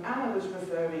Anna was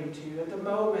referring to, at the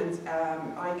moment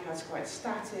ICAD's quite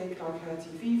static, like her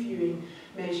TV viewing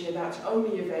measure that's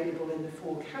only available in the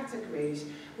 4 categories.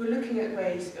 We're looking at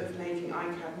ways of making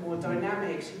ICAD more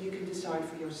dynamic, so you can decide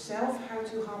for yourself how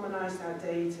to harmonise that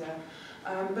data,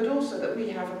 but also that we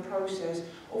have a process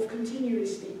of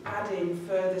continuously adding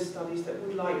further studies that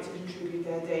would like to contribute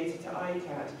their data to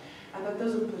ICAD. And that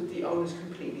doesn't put the onus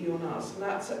completely on us. And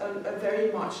that's a very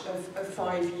much a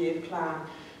 5-year plan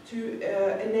to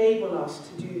enable us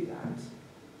to do that.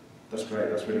 That's great,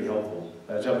 that's really helpful.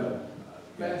 Jonathan?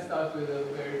 May I start with a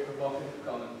very provocative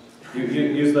comment?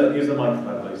 Use the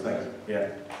microphone, please, thanks.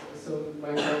 Yeah. So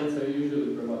my comments are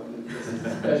usually provocative. This is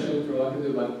a special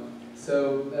provocative one.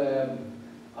 So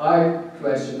I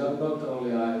question, not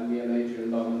only I, me and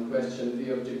Adrian Bauman question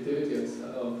the objectivity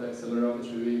of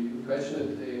accelerometry. We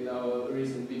questioned it in our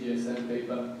recent BGSN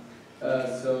paper.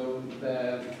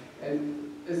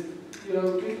 And it's, you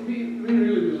know, we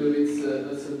really believe it's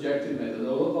a subjective method,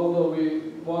 although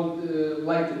we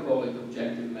like to call it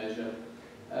objective measure.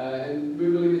 And we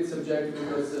believe it's subjective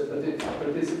because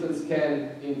participants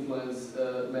can influence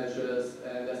measures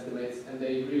and estimates, and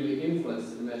they really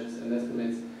influence the measures and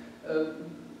estimates.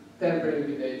 Tampering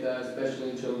with data,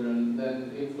 especially in children,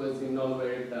 then influencing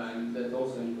non-varying time, that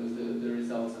also influences the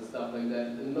results and stuff like that.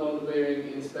 And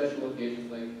non-varying in special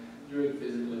occasions, like during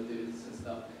physical activities and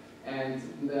stuff. And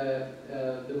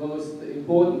the most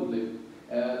importantly,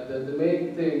 the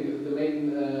main thing, the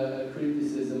main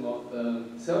criticism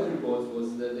of self-reports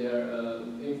was that they are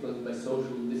influenced by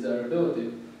social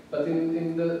desirability. But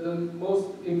in the most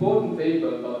important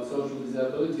paper about social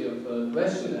desirability of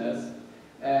questionnaires,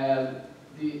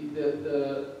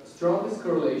 the strongest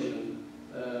correlation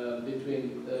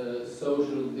between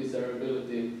social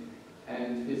desirability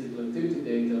and physical activity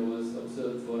data was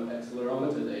observed for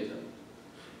accelerometer data.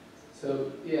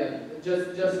 So yeah,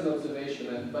 just an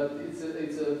observation, but it's a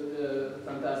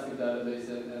fantastic database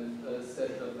and a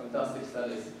set of fantastic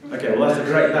studies. Okay, well that's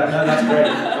great. That's great.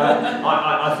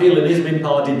 I feel an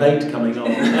ISBNPA debate coming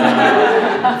on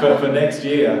for next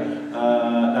year.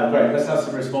 No, great. Let's have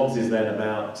some responses then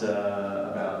about that.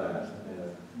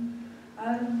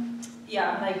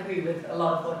 Yeah, I agree with a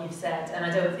lot of what you've said, and I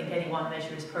don't think any one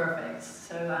measure is perfect.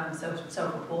 So,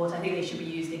 self-report, I think they should be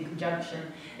used in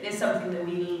conjunction. It is something that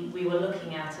we were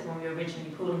looking at when we were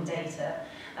originally pooling data.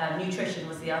 Nutrition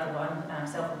was the other one,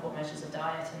 self-report measures of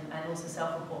diet and also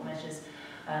self-report measures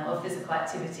of physical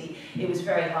activity. It was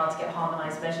very hard to get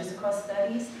harmonised measures across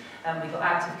studies. We got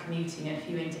active commuting and a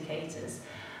few indicators.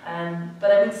 But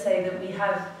I would say that we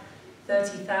have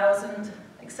 30,000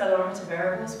 accelerometer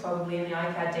variables, probably in the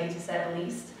ICAD data set at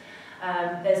least.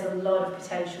 There's a lot of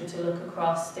potential to look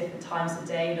across different times of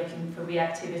day, looking for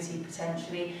reactivity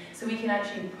potentially. So we can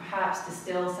actually perhaps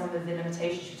distill some of the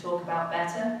limitations you talk about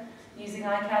better using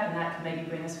ICAD, and that can maybe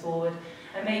bring us forward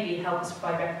and maybe help us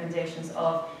provide recommendations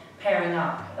of pairing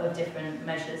up of different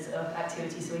measures of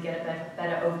activity so we get a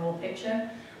better overall picture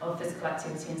of physical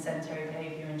activity and sedentary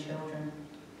behaviour in children.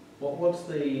 What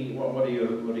are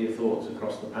your thoughts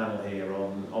across the panel here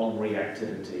on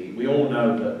reactivity? We all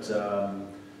know that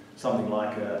something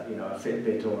like a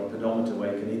Fitbit or a pedometer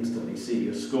where you can instantly see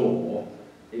your score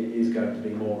is going to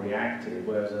be more reactive,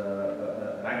 whereas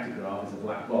an active graph is a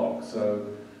black box. So,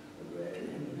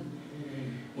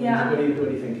 what are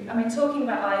you thinking? I mean, talking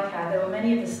about ICAD, there were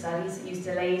many of the studies that used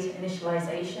delayed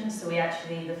initialization, so we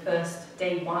actually, the first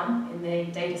day one in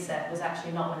the data set was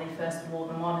actually not when they first wore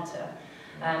the monitor.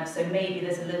 So maybe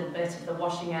there's a little bit of the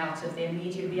washing out of the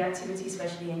immediate reactivity,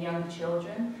 especially in young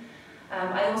children.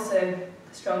 I also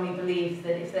strongly believe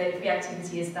that if the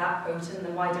reactivity is that potent,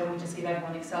 then why don't we just give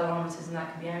everyone accelerometers, and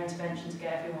that can be our intervention to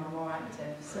get everyone more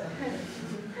active. So.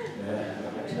 Yeah.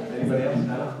 Anybody else?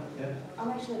 No? Yeah.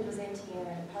 I'm actually presenting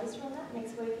a poster on that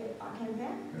next week at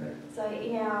ICAD. So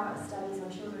in our studies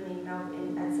on children in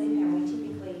Melbourne and CPAM, we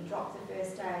typically drop the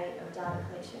first day of data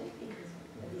collection because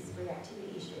of this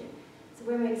reactivity issue. So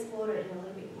when we explored it in a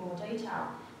little bit more detail,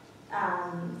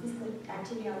 physical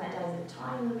activity on that day is a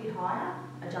tiny little bit higher,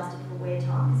 adjusted for wear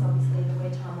time, because obviously the wear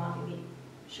time might be a bit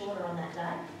shorter on that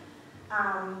day.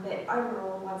 But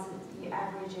overall, once you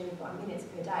average it by minutes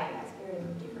per day, that's very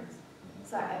little difference.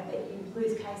 So, but you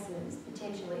lose cases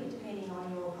potentially, depending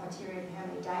on your criteria for how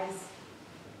many days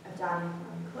of data you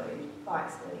want to include, by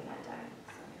excluding that day.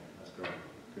 So, that's great.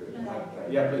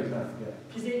 Good. Yeah, please. Yeah.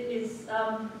 Because it is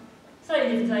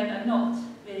slightly different. I'm not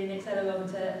really an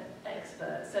accelerometer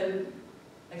expert, so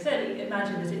like I said,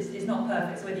 imagine that it's not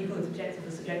perfect, so whether you call it objective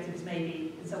or subjective is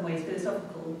maybe in some ways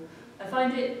philosophical. I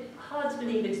find it hard to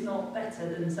believe it's not better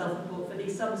than self-report for at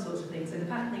least some sorts of things. So the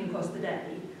patterning across the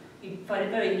day, you find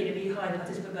it very high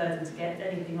participant burden to get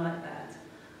anything like that.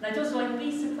 And I'd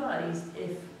be surprised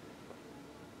if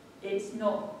it's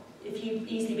not, if you'd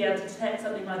easily be able to detect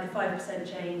something like a 5%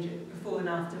 change before and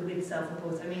after with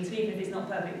self-report. I mean, so even if it's not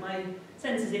perfect, my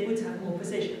sense is it would have more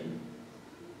precision.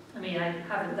 I mean, I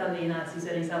haven't done the analysis of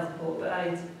any self-report, but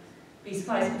I'd be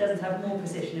surprised if it doesn't have more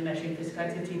precision in measuring physical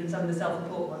activity than some of the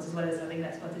self-report ones, as well as having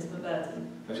less participant burden.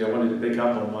 Actually, I wanted to pick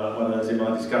up on one of those in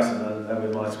my discussion, and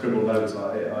with my scribbled notes,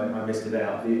 I missed it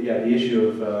out. The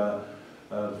issue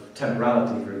of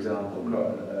temporality, for example,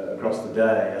 across the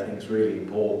day, I think is really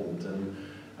important.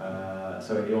 And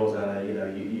so in yours, Anna,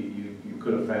 you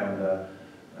could have found a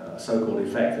so-called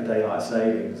effect for daylight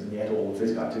savings, and yet all the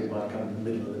physical activity might come in the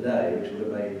middle of the day, which would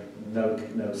have made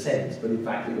no sense. But in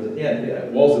fact, it was at the end.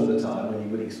 It was at the time when you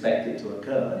would expect it to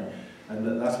occur,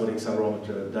 and that's what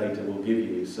accelerometer data will give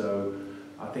you. So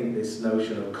I think this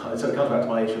notion of so it comes back to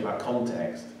my issue about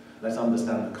context. Let's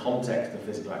understand the context of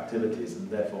physical activities, and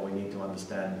therefore we need to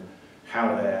understand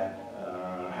how they're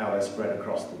spread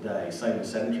across the day. Same with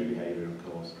sedentary behaviour,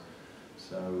 of course.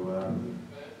 So.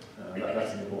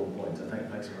 That's an important point, so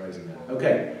thanks for raising that.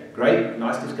 Okay, great,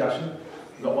 nice discussion.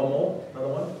 Got one more? Another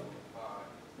one?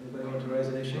 Anybody want to raise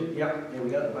an issue? Yeah, here we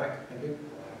go at the back, thank you.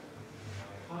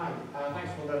 Hi,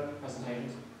 thanks for the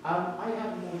presentations. I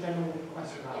have a more general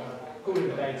question about pooling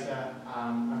the data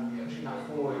and pushing that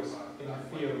forward in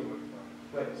the field.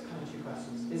 But it's kind of two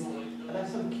questions. Are there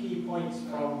some key points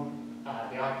from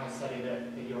the ICAD study that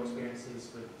your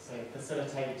experiences would, say,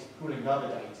 facilitate pooling of other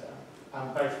data?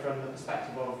 Both from the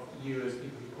perspective of you as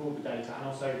people who pool the data and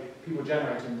also people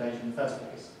generating the data in the first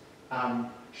place.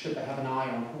 Should they have an eye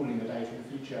on pooling the data in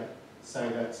the future so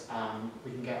that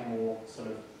we can get more sort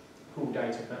of pooled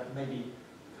data that maybe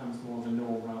becomes more the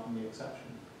norm rather than the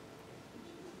exception?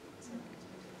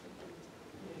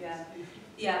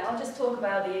 Yeah, I'll just talk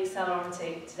about the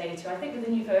accelerometer data. I think with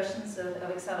the new versions of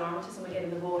accelerometers, and we're getting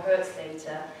the raw Hertz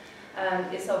data,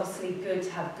 it's obviously good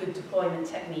to have good deployment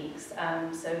techniques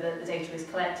so that the data is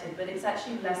collected, but it's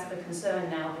actually less of a concern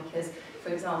now because, for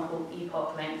example,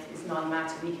 epoch length is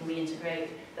non-matter. We can reintegrate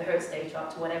the Hertz data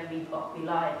up to whatever epoch we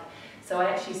like. So I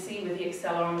actually see with the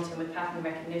accelerometer, with pattern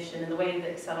recognition and the way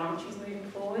that accelerometry is moving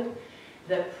forward,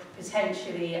 that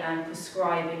potentially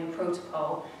prescribing a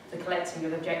protocol for collecting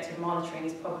of objective monitoring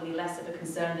is probably less of a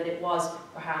concern than it was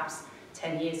perhaps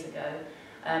 10 years ago.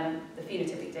 The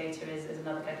phenotypic data is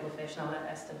another kettle of fish, and I'll let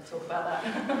Esther talk about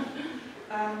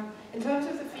that. In terms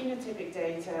of the phenotypic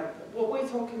data, what we're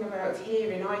talking about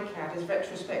here in ICAD is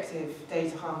retrospective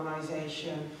data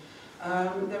harmonisation.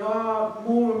 There are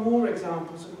more and more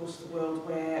examples across the world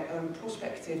where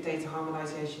prospective data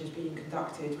harmonisation is being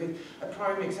conducted, with a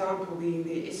prime example being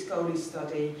the ISCOLI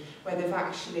study, where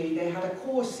they had a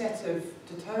core set of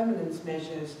determinants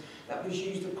measures that was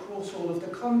used across all of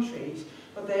the countries,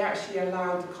 but they actually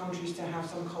allowed the countries to have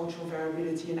some cultural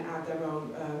variability and add their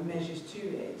own measures to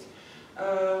it.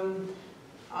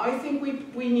 I think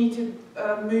we need to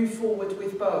move forward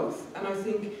with both, and I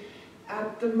think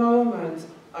at the moment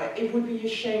it would be a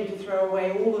shame to throw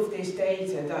away all of this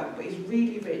data that is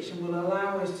really rich and will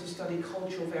allow us to study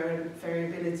cultural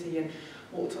variability and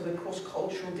what are the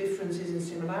cross-cultural differences and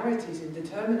similarities in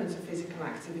determinants of physical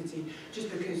activity just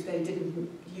because they didn't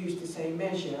use the same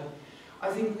measure. I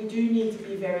think we do need to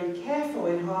be very careful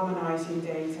in harmonising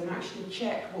data and actually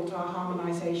check what our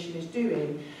harmonisation is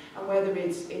doing and whether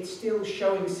it's still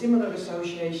showing similar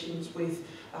associations with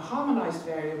a harmonised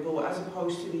variable as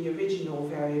opposed to the original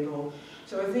variable.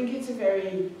 So I think it's a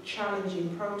very challenging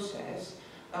process,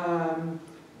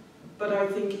 but I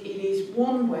think it is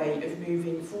one way of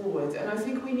moving forward, and I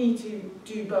think we need to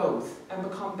do both and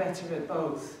become better at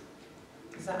both.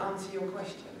 Does that answer your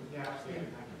question? Yeah, absolutely.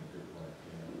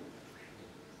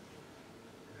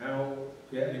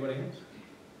 Yeah, anybody else?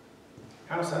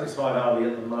 How satisfied are we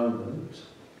at the moment?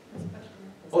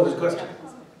 Oh, there's a question.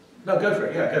 No, go for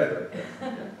it, yeah, go for it.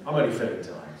 I'm only filling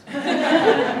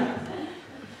time.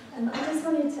 I just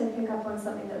wanted to pick up on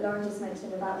something that Lauren just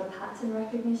mentioned about the pattern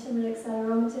recognition with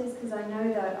accelerometers, because I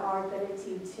know that our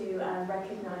ability to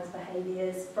recognise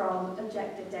behaviours from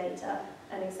objective data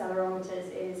and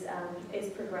accelerometers is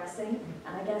progressing.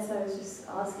 And I guess I was just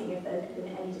asking if there had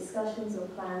been any discussions or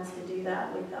plans to do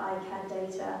that with the ICAD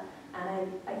data.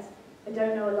 And I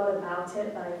don't know a lot about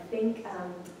it, but I think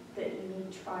that you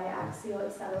need triaxial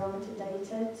accelerometer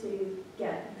data to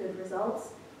get good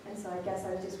results. And so I guess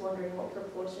I was just wondering what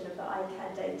proportion of the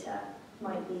ICAD data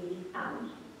might be,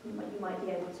 you might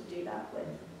be able to do that with.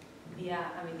 Yeah,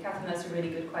 I mean, Catherine, that's a really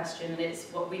good question, and it's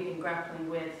what we've been grappling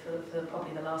with for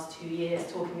probably the last 2 years,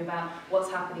 talking about what's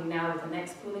happening now with the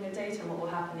next pooling of data and what will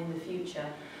happen in the future.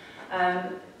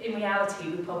 In reality,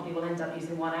 we probably will end up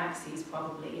using one axis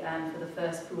probably for the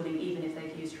first pooling, even if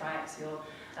they've used triaxial.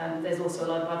 There's also a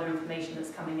lot of other information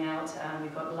that's coming out.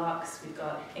 We've got lux, we've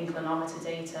got inclinometer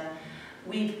data.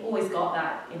 We've always got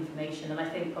that information, and I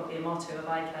think probably a motto of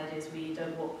ICAD is we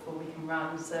don't walk before we can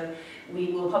run. So we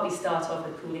will probably start off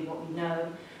with pooling what we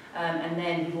know, and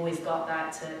then we've always got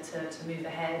that to move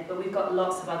ahead. But we've got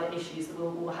lots of other issues that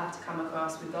we'll have to come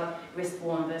across. We've got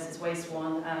wrist-worn versus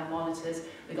waist-worn monitors.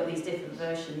 We've got these different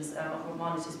versions of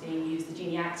monitors being used. The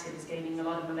Genie Active is gaining a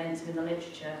lot of momentum in the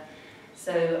literature.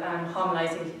 So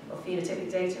harmonising of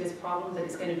phenotypic data is a problem, but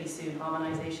it's going to be soon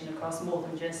harmonisation across more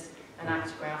than just an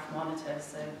actograph monitor.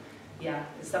 So yeah,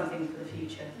 it's something for the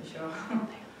future for sure. Anyone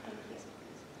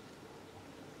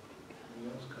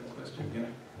else got a question?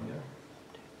 Yeah.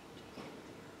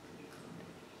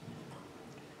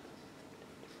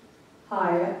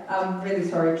 Hi, I'm really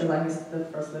sorry because I missed the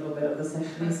first little bit of the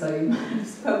session, so you might have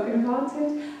spoken about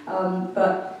it.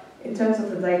 But in terms of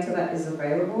the data that is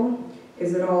available,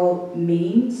 is it all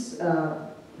means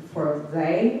for a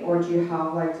day, or do you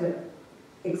have like the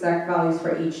exact values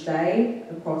for each day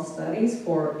across studies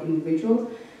for individuals?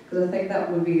 Because I think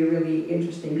that would be a really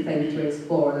interesting thing to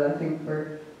explore that I think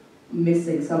we're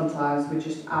missing sometimes with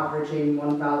just averaging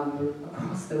one value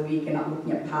across the week and not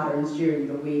looking at patterns during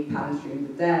the week, patterns during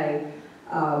the day.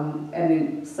 And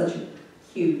in such a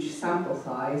huge sample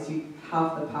size, you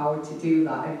have the power to do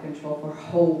that and control for a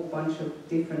whole bunch of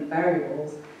different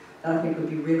variables that I think would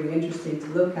be really interesting to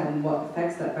look at and what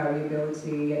affects that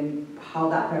variability and how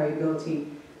that variability,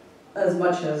 as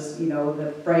much as, you know,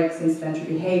 the breaks in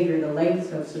sedentary behavior, the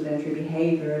length of sedentary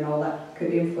behavior and all that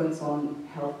could influence on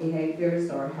health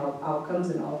behaviors or health outcomes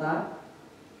and all that.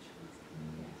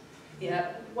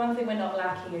 Yeah, one thing we're not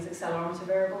lacking is accelerometer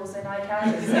variables in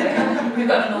ICAD, so we've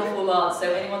got an awful lot,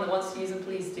 so anyone that wants to use them,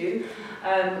 please do.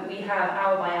 We have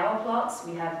hour-by-hour plots,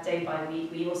 we have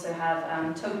day-by-week, we also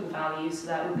have total values, so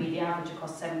that would be the average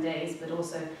across 7 days, but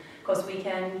also across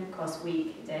weekend, across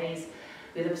weekdays,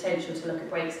 with the potential to look at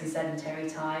breaks in sedentary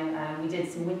time. We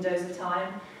did some windows of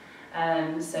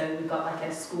time, so we've got like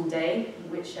a school day,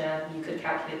 which you could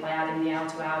calculate by adding the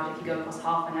hour-to-hour. If you go across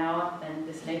half an hour, then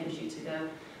this enables you to go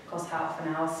across half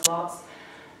an hour slots.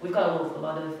 We've got an awful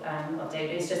lot of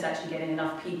data. It's just actually getting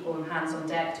enough people and hands on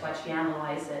deck to actually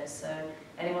analyse it. So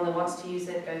anyone that wants to use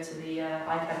it, go to the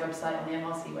ICAD website on the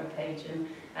MRC webpage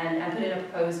and put in a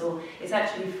proposal. It's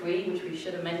actually free, which we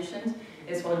should have mentioned.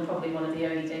 It's probably one of the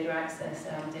only data access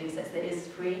data sets that is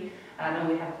free, and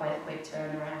we have quite a quick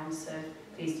turnaround. So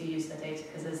please do use the data,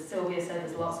 because as Sylvia said,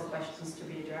 there's lots of questions to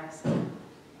be addressed.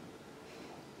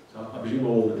 So I presume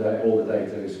all the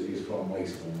data is from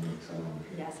wastewater.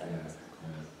 Yes,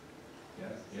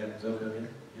 Yeah, Zelko,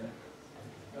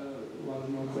 yeah.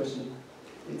 One more question.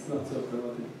 It's not so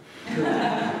provocative.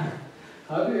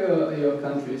 How do your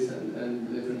countries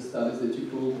and different studies that you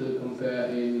pulled compare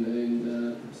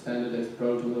in standardized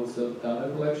protocols of data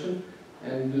collection?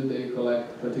 And do they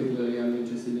collect, particularly I'm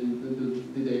interested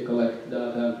in, do they collect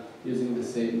data using the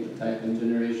same type and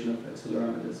generation of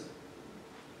accelerometers.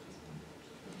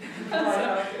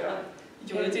 Do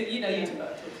you want to do, you do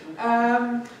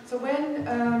so when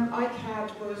ICAD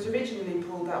was originally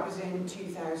pulled, that was in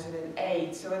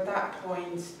 2008. So at that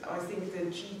point, I think the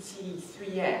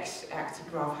GT3X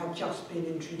actigraph had just been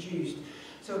introduced.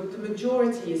 So the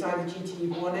majority is either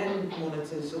GT1N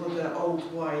monitors or the old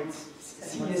white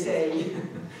CSA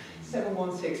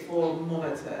 7164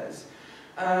 monitors.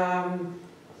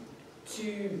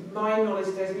 To my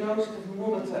knowledge, there's no sort of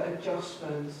monitor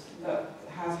adjustment that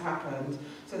has happened.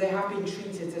 So they have been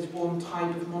treated as one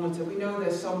type of monitor. We know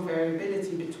there's some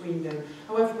variability between them.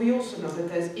 However, we also know that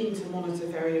there's inter-monitor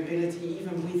variability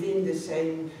even within the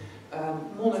same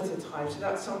monitor type. So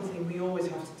that's something we always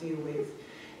have to deal with.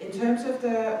 In terms of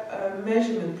the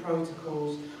measurement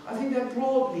protocols, I think they're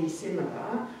broadly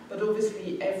similar, but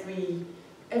obviously every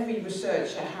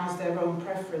researcher has their own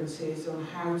preferences on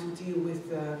how to deal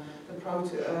with how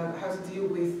to deal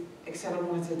with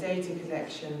accelerometer data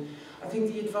collection. I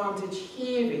think the advantage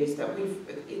here is that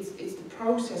it's the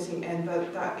processing end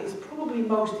that is probably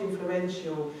most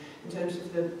influential in terms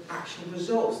of the actual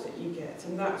results that you get,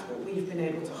 and that's what we've been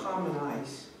able to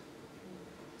harmonise.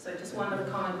 So just one other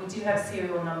comment, we do have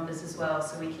serial numbers as well,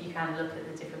 so you can look at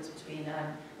the difference between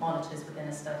monitors within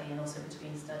a study and also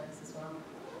between studies as well.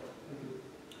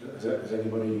 Has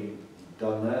anybody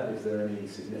done that? Is there any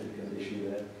significant issue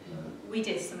there? We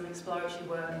did some exploratory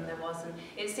work and there wasn't.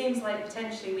 It seems like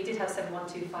potentially we did have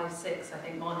 71256, I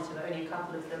think, monitor, but only a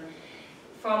couple of them.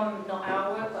 From not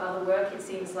our work, but other work, it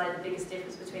seems like the biggest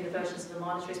difference between the versions of the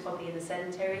monitor is probably in the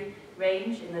sedentary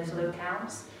range, in those low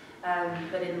counts.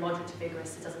 But in the moderate to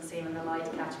vigorous, it doesn't seem in the light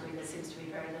category, there seems to be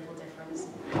very little difference.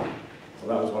 Well,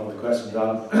 that was one of the questions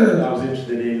I was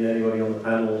interested in. Anybody on the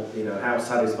panel, how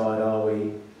satisfied are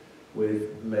we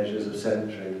with measures of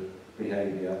sedentary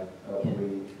behaviour?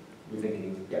 We're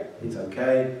thinking, yeah, it's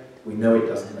okay. We know it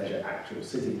doesn't measure actual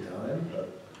sitting time, but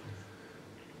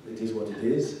it is what it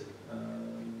is.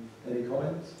 Any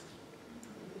comments?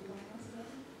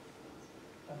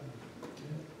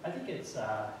 I think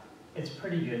it's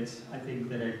pretty good. I think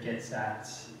that it gets at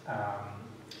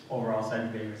overall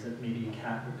sedentary behaviours that maybe you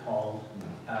can't recall.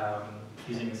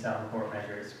 Using a self-report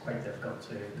measure is quite difficult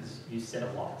to, because you sit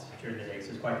a lot during the day,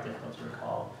 so it's quite difficult to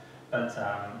recall. But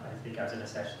I think I was in a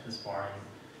session this morning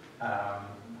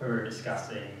where we were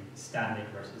discussing standing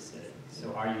versus sitting.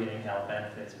 So are you getting health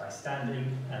benefits by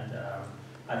standing? And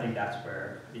I think that's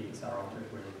where the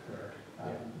accelerometers really occur.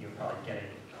 You're probably getting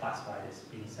classified as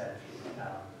being sedentary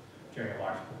during a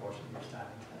large proportion of your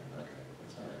standing time.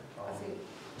 I think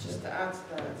just to add to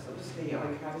that, obviously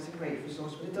ICAD is a great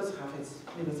resource, but it does have its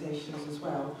limitations as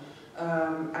well.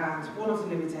 And one of the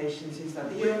limitations is that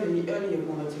the earlier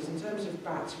monitors, in terms of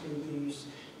battery use,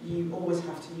 you always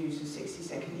have to use a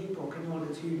 60-second epoch in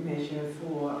order to measure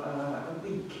for a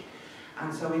week.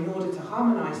 And so in order to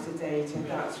harmonise the data,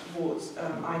 that's what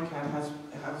ICAD has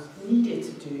needed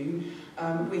to do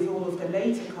with all of the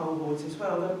later cohorts as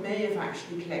well that may have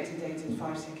actually collected data in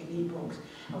 5-second epochs.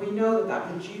 And we know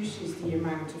that reduces the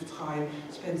amount of time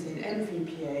spent in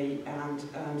MVPA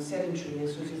and sedentary and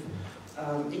sort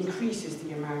of increases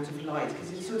the amount of light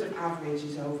because it sort of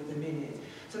averages over the minute.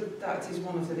 So that is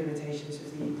one of the limitations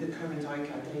of the current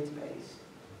ICAD database.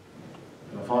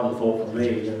 A final thought from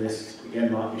me, and this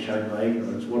again might be showing my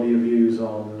ignorance, what are your views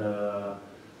on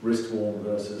wrist worn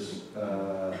versus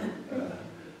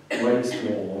waist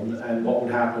worn, and what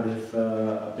would happen if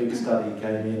a big study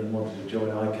came in and wanted to join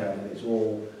ICAD and it's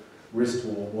all wrist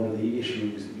worn? What are the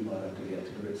issues that you might have to get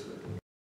to grips with?